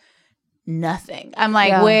this is nothing. I'm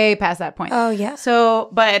like way past that point. Oh, yeah. So,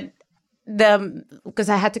 but because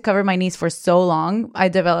I had to cover my knees for so long, I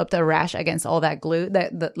developed a rash against all that glue,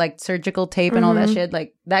 that like surgical tape and all that shit.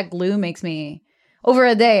 Like that glue makes me over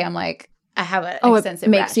a day. I'm like, I have an extensive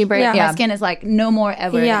it makes rash. you break. Yeah. My skin is like no more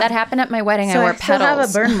ever. Yeah. That happened at my wedding. So I wore I still petals. have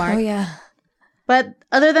a burn mark. Oh, yeah. But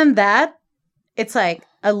other than that, it's like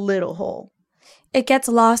a little hole. It gets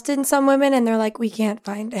lost in some women, and they're like, we can't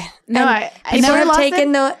find it. No, And I people never have lost taken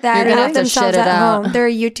it. that You're gonna out have to themselves shit it at out. home. There are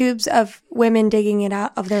YouTubes of women digging it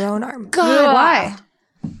out of their own arm. God, why?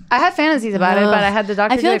 I had fantasies about it, but I had the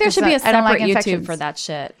doctor. I feel like there should be a I don't like separate YouTube infections. for that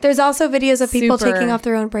shit. There's also videos of people Super. taking off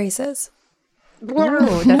their own braces. No,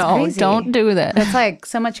 that's No, crazy. don't do that. That's like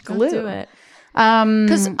so much glue. Do it.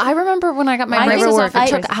 Because I remember when I got my braces off, it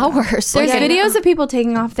took hours. There's Like, videos of people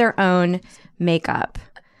taking off their own makeup.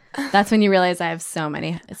 That's when you realize I have so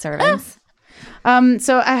many servants.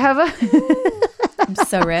 So I have a. I'm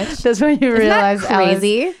so rich. That's when you realize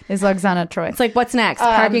crazy? Alice is Loxana Troy. It's like, what's next?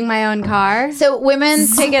 Parking my own car? So women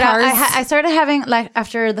take it out. Cars. I started having like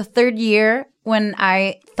after the 3rd year when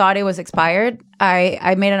I thought it was expired.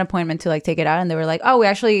 I made an appointment to like take it out, and they were like, oh, we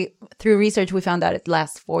actually through research we found out it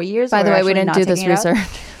lasts 4 years. By the way, we didn't do this research.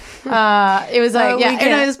 It was like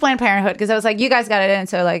it was Planned Parenthood because I was like, you guys got it in,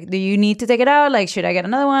 so like, do you need to take it out? Like, should I get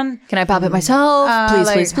another one? Can I pop it myself?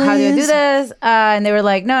 Please. How do I do this? And they were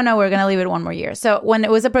like, no, we're gonna leave it 1 more year. So when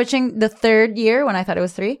it was approaching the 3rd year, when I thought it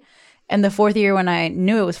was 3, and the 4th year when I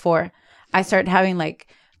knew it was 4, I started having like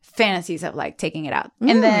fantasies of like taking it out,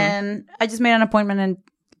 and then I just made an appointment and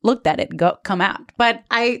looked at it come out. But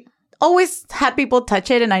I always had people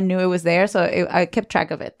touch it, and I knew it was there, so I kept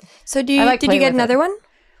track of it. So did you get another one?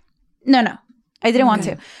 No, I didn't want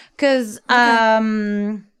to, because I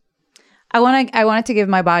wanted to give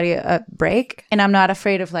my body a break, and I'm not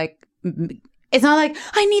afraid of like. It's not like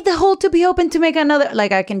I need the hole to be open to make another.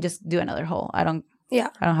 Like I can just do another hole. I don't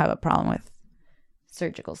have a problem with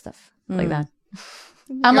surgical stuff like that.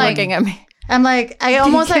 I'm like, looking at me. I'm like, I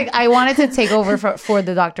almost like I wanted to take over for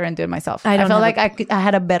the doctor and do it myself. I felt like I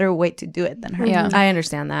had a better way to do it than her. Yeah, I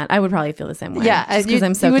understand that. I would probably feel the same way. Yeah, because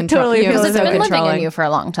I'm so totally because it's been living in you for a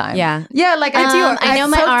long time. Yeah, like I do. I know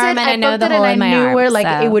my arm, and I know the hole in my arm. I knew where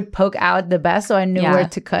like it would poke out the best, so I knew where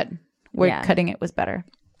to cut. Where cutting it was better.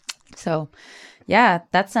 So, yeah,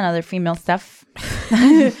 that's another female stuff.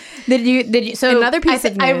 Did you? So another piece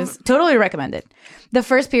of news. I totally recommend it. The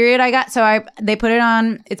first period I got, they put it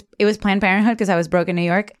on. It was Planned Parenthood because I was broke in New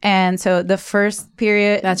York, and so the first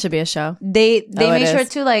period that should be a show. They made sure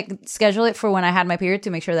to like schedule it for when I had my period to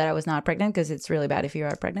make sure that I was not pregnant, because it's really bad if you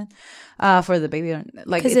are pregnant for the baby.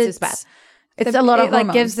 Like it's just bad. It's a lot of hormones.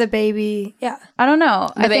 Like gives the baby. Yeah, I don't know.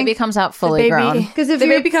 The baby comes out fully grown because if the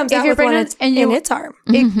baby comes out with pregnant and in its arm,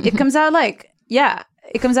 it comes out like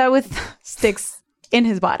it comes out with sticks in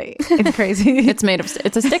his body. It's crazy. It's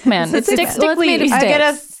a stick man. It's made of sticks. I get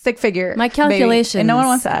a stick figure. My calculations. And no one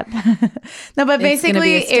wants that. No, but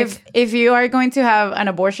basically, if you are going to have an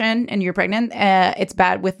abortion and you're pregnant, it's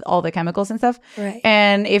bad with all the chemicals and stuff. Right.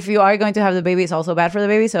 And if you are going to have the baby, it's also bad for the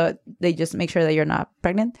baby. So they just make sure that you're not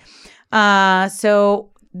pregnant. So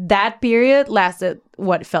that period lasted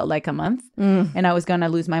what felt like a month. And I was going to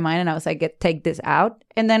lose my mind. And I was like, take this out.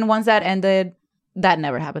 And then once that ended, that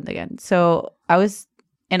never happened again. So I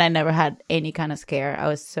never had any kind of scare. I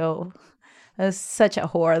was such a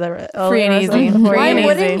whore. Free and easy. Why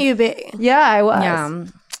wouldn't you be? Yeah, I was. Yeah.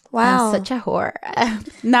 Wow. I'm such a whore.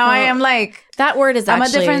 Now I am like, that word is I'm a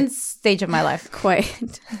different stage of my life. Quite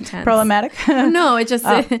intense. Problematic. No, it just,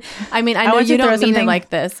 I mean, I know you don't mean it like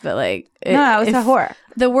this, but like. No, I was a whore.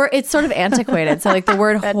 The word, it's sort of antiquated. So like the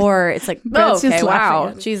word whore, it's like, okay,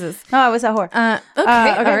 wow, Jesus. No, I was a whore. Okay, all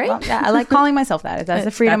right. Well, yeah, I like calling myself that. That's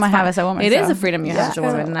the freedom I have as a woman. It is a freedom you have as a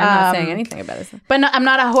woman, and I'm not saying anything about it. But no, I'm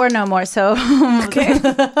not a whore no more, so. Okay.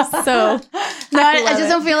 So. No, I just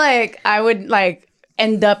don't feel like I would like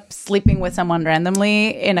end up sleeping with someone randomly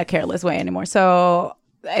in a careless way anymore. So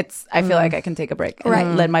I feel like I can take a break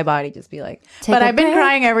and let my body just be like. But I've been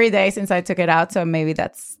crying every day since I took it out, so maybe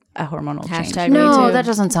that's a hormonal change. No, that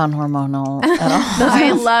doesn't sound hormonal at all.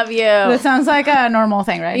 I love you. That sounds like a normal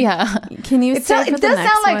thing, right? Yeah. Can you? It does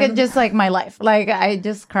sound like just like my life. Like I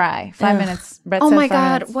just cry 5 minutes. Brett oh said my 5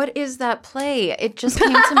 God! minutes. What is that play? It just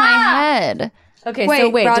came to my head. Okay,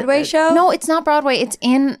 wait, Broadway show? No, it's not Broadway. It's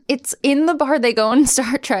in the bar they go in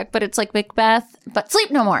Star Trek, but it's like Macbeth. But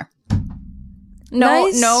Sleep No More.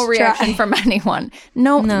 No reaction from anyone.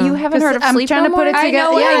 No, you haven't heard of Sleep No More? I'm trying to put it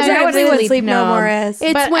together. I know exactly what Sleep No More is.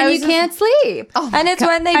 It's when you can't sleep. Oh, and it's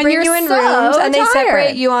when they bring you in rooms and they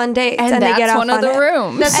separate you on dates and they get off one of the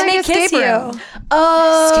rooms. That's and they kiss you.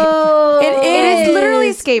 Oh, it is literally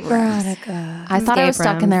escape room. I thought I was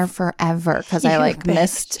stuck in there forever because I like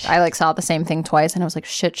missed. I like saw the same thing twice and I was like,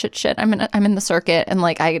 shit. I'm in the circuit and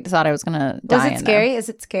like I thought I was gonna die. Was it scary? Is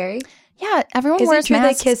it scary? Yeah, everyone wears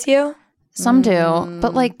masks. Is it true they kiss you? Some do,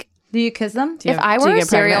 but like, do you kiss them? If I were a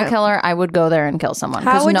serial killer, I would go there and kill someone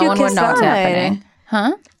because no one would know what's happening.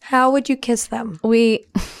 Huh? How would you kiss them?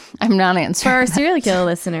 I'm not answering. For our serial killer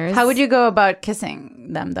listeners, how would you go about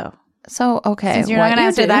kissing them, though? So okay, since you're not gonna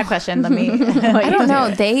answer that question, let me. I don't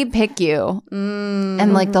know. They pick you,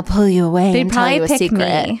 and like they'll pull you away. They probably tell you a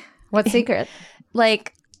secret. Me. What secret?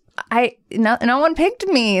 Like. No one picked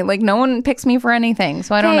me. Like no one picks me for anything.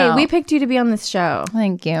 So I don't know. We picked you to be on this show.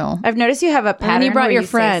 Thank you. I've noticed you have a pattern. And you brought where your you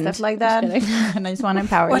friend say stuff like that, and I just want to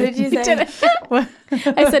empower you. What did you say?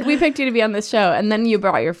 I said we picked you to be on this show, and then you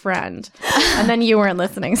brought your friend, and then you weren't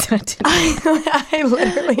listening. So I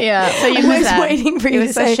literally So you was waiting for you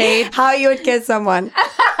to say how you would kiss someone.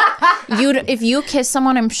 If you kiss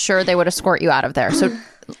someone, I'm sure they would escort you out of there. So.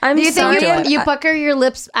 Do you think you pucker your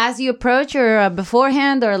lips as you approach, or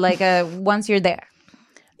beforehand, or like once you're there?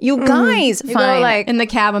 You guys, You fine. go like in the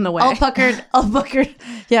cab on the way. all puckered.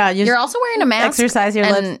 Yeah, You're also wearing a mask. Exercise your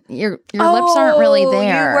and lips. Your lips aren't really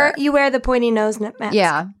there. You wear the pointy nose mask.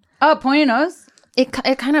 Yeah. Oh, pointy nose. It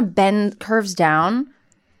kind of curves down.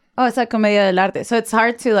 Oh, it's like comedia del arte. So it's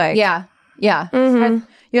hard to like. Yeah. Yeah. Hard-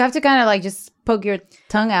 you have to kind of like just poke your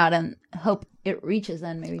tongue out and hope it reaches.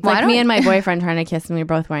 Then maybe. Like me and my boyfriend trying to kiss, and we were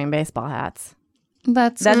both wearing baseball hats.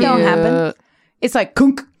 That don't happen. It's like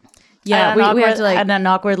kunk. Yeah, we have to like at an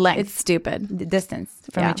awkward length. It's stupid. Distance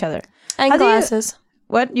from each other. And glasses.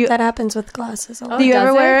 What you? That happens with glasses. Do you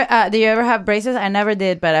ever wear? Do you ever have braces? I never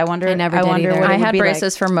did, but I wonder. I wonder either. what it I would had be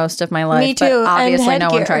braces for most of my life. Me too, But and obviously, no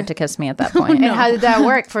one headgear. tried to kiss me at that point. And how did that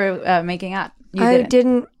work for making out? You I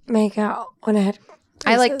didn't make out when I had.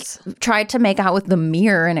 I like braces. tried to make out with the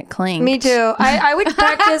mirror and it clinked. Me too. I would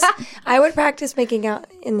practice. I would practice making out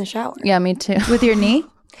in the shower Yeah, me too. with your knee.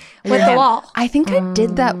 with the wall. I think I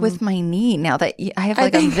did that with my knee. Now that I have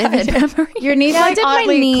like a vivid memory. Your knee I like did my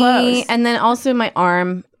oddly knee close. and then also my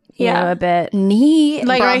arm. Yeah, a bit. Knee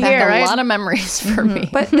Like brought right back here, a right? lot of memories for me.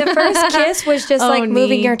 But the first kiss was just like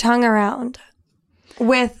moving knee. your tongue around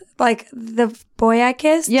with like the boy I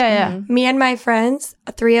kissed. Yeah. Me and my friends,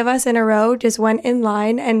 3 of us in a row, just went in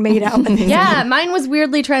line and made out with each Yeah, mine was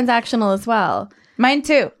weirdly transactional as well. Mine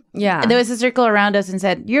too. Yeah. And there was a circle around us and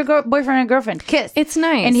said, "Your boyfriend and girlfriend kiss." It's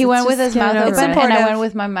nice. And he It's went with just his get mouth it over open, it. and I went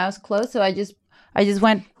with my mouth closed. So I just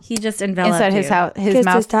went He just enveloped inside his you. house, his kissed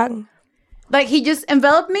mouth. his tongue. Like he just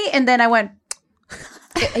enveloped me, and then I went.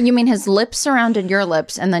 You mean his lips surrounded your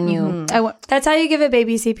lips, and then you? I went. That's how you give a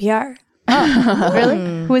baby CPR.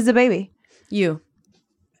 Really? Who is the baby? You.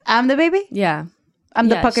 I'm the baby. Yeah. I'm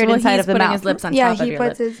the puckered inside of the putting mouth. his lips on Yeah, top of he your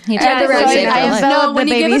puts lips. his. He Yeah, tried to so rotate I your lips. enveloped No, when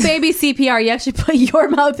the you babies. give a baby CPR, you actually put your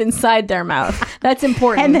mouth inside their mouth. That's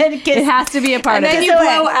important. And then kiss. It has to be a part And of then it. you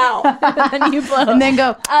blow out. and you blow. And then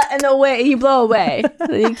go. And away. You blow away.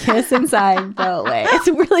 So you kiss inside, blow away. It's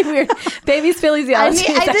really weird. Baby's physiology. I is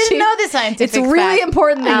didn't actually- know the scientific It's really fact,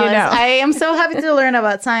 important that you Alice. know. I am so happy to learn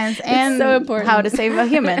about science and so important. how to save a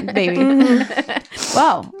human baby.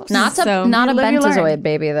 Wow. Not a So- not a live, you learn. Bentazoid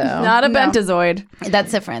baby though. Not a Bentazoid.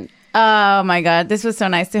 That's different. Oh my God. This was so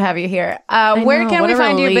nice to have you here. Where know, can what we a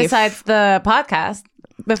find you relief. besides the podcast?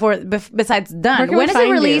 Besides done. Where can When we is it find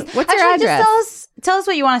you? released? What's your Actually, address? Just tell us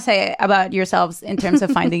what you want to say about yourselves in terms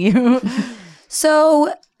of finding you.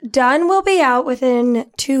 So Done will be out within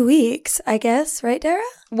 2 weeks, I guess, right, Dara?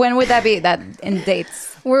 When would that be? That in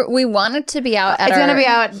dates? We want it to be out. At It's our, gonna be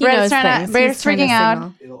out. He Brett's knows trying to. things. Brett's He's trying to freaking out.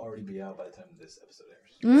 signal. It'll already be out by the time this episode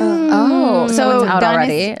airs. Oh, so it's out Done is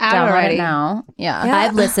already. out Download already. it now. Yeah. Yeah.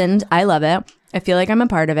 I've listened. I love it. I feel like I'm a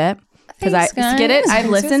part of it. Because Thanks, I get it. guys. I've Thanks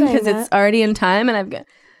for listened because saying it's that. already in time, and I've got.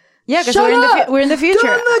 Yeah, because Shut we're up! we're in the future.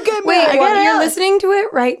 Don't look at me. Wait, I get you're it. listening to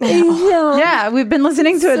it right now. Yeah, we've been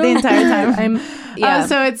listening to it the entire time. Yeah.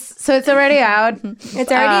 So it's already out.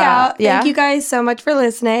 It's already out. yeah. Thank you guys so much for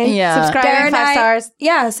listening. Yeah. Subscribe Dara and and 5 stars.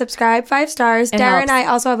 Yeah, subscribe 5 stars. It Dara helps. and I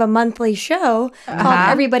also have a monthly show called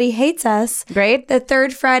Everybody Hates Us. Great. The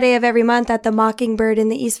 3rd Friday of every month at the Mockingbird in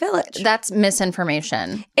the East Village. That's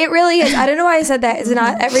misinformation. It really is. I don't know why I said that. It's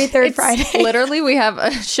not every 3rd Friday. Literally, we have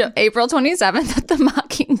a show April 27th at the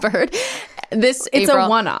Mockingbird. It's April. a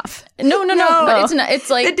one-off. No. It's not. It's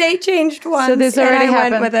like The date changed once, So this and already I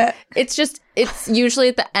happened. went with it. It's usually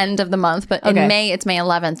at the end of the month, but Okay. in May it's May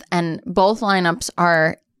 11th, and both lineups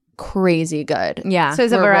are crazy good. Yeah. So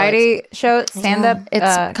it's a We're really variety show, stand up.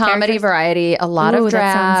 It's comedy, variety, a lot Ooh, of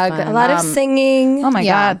that sounds drag, fun. A lot of singing. Oh my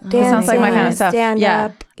Yeah. God, that sounds like my kind of stuff. Stand yeah,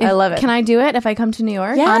 up. I love it. Can I do it if I come to New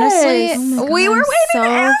York? Yes. Honestly, Oh my we God, were I'm waiting so to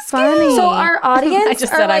ask funny. you. So our audience I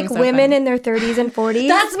just are said I'm like so women funny. in their 30s and 40s.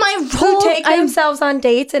 That's my who whole- take I'm- themselves on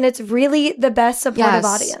dates, and it's really the best supportive Yes.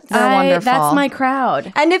 audience. They're wonderful. That's my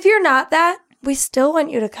crowd. And if you're not that, we still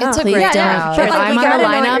want you to come. It's a Please great don't. crowd. But, If like, I'm you on the gotta know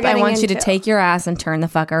what you're lineup, I getting want you to into. take your ass and turn the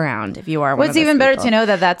fuck around if you are one What's of those even better people. to know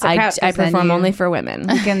that's a crowd. I 'cause then perform you- only for women.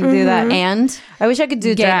 You can do that. And I wish I could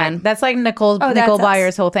do Gay drag. men. That's like Nicole Oh, that's Nicole us.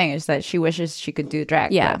 Byer's whole thing is that she wishes she could do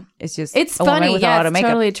drag. Yeah. but it's just it's a woman funny. with a Yeah, lot of it's makeup.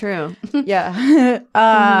 totally true. Yeah.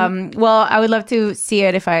 Well, I would love to see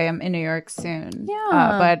it if I am in New York soon.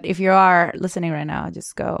 Yeah. But if you are listening right now,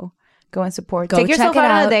 just go and support. Go Take yourself check it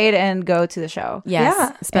out on a out. date and go to the show. Yes, Yeah.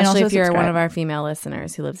 And especially also if you're one subscribe. of our female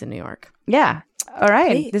listeners who lives in New York. Yeah. All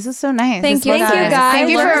right. Please. This is so nice. Thank This you, was guys. guys. Thank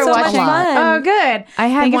you Learned for so much watching. fun. Oh, good. I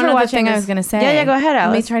had Thank you one for other watching thing I this. was going to say. Yeah, go ahead, Let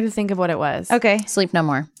me Alice. try to think of what it was. Okay. Sleep no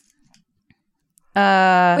more.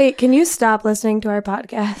 Wait, can you stop listening to our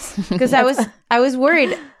podcast? Because I was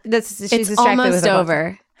worried that she's It's distracted almost with her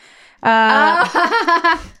over.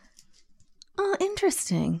 podcast. Oh,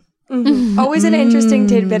 interesting. Always an interesting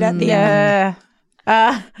tidbit at the end. Yeah.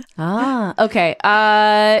 Okay.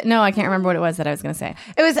 No, I can't remember what it was that I was going to say.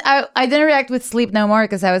 It was I didn't react with Sleep No More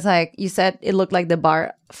because I was like, you said it looked like the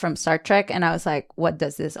bar from Star Trek, and I was like, what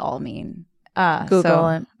does this all mean? Google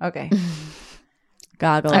it. Okay.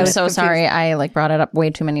 Goggle. I'm so sorry. I brought it up way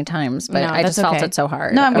too many times, but I just felt it so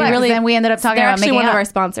hard. No, I'm glad. Then we ended up talking about making one up. of our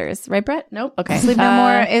sponsors, right, Brett? Nope. Okay. Sleep No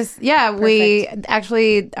More is we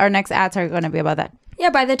actually our next ads are going to be about that. Yeah,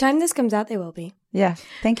 by the time this comes out, they will be. Yeah.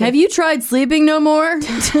 Thank you. Have you tried Sleeping No More?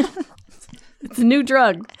 It's a new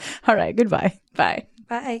drug. All right. Goodbye. Bye.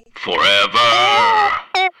 Bye. Forever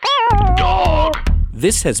Dog.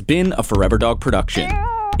 This has been a Forever Dog production.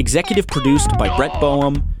 Executive produced by Brett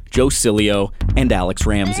Boehm, Joe Cilio, and Alex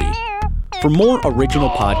Ramsey. For more original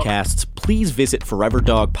podcasts, please visit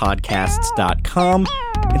foreverdogpodcasts.com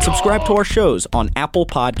and subscribe to our shows on Apple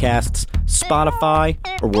Podcasts, Spotify,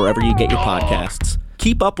 or wherever you get your podcasts.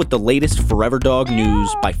 Keep up with the latest Forever Dog news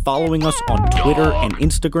by following us on Twitter and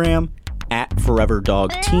Instagram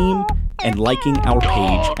 @ForeverDogTeam and liking our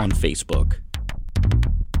page on Facebook.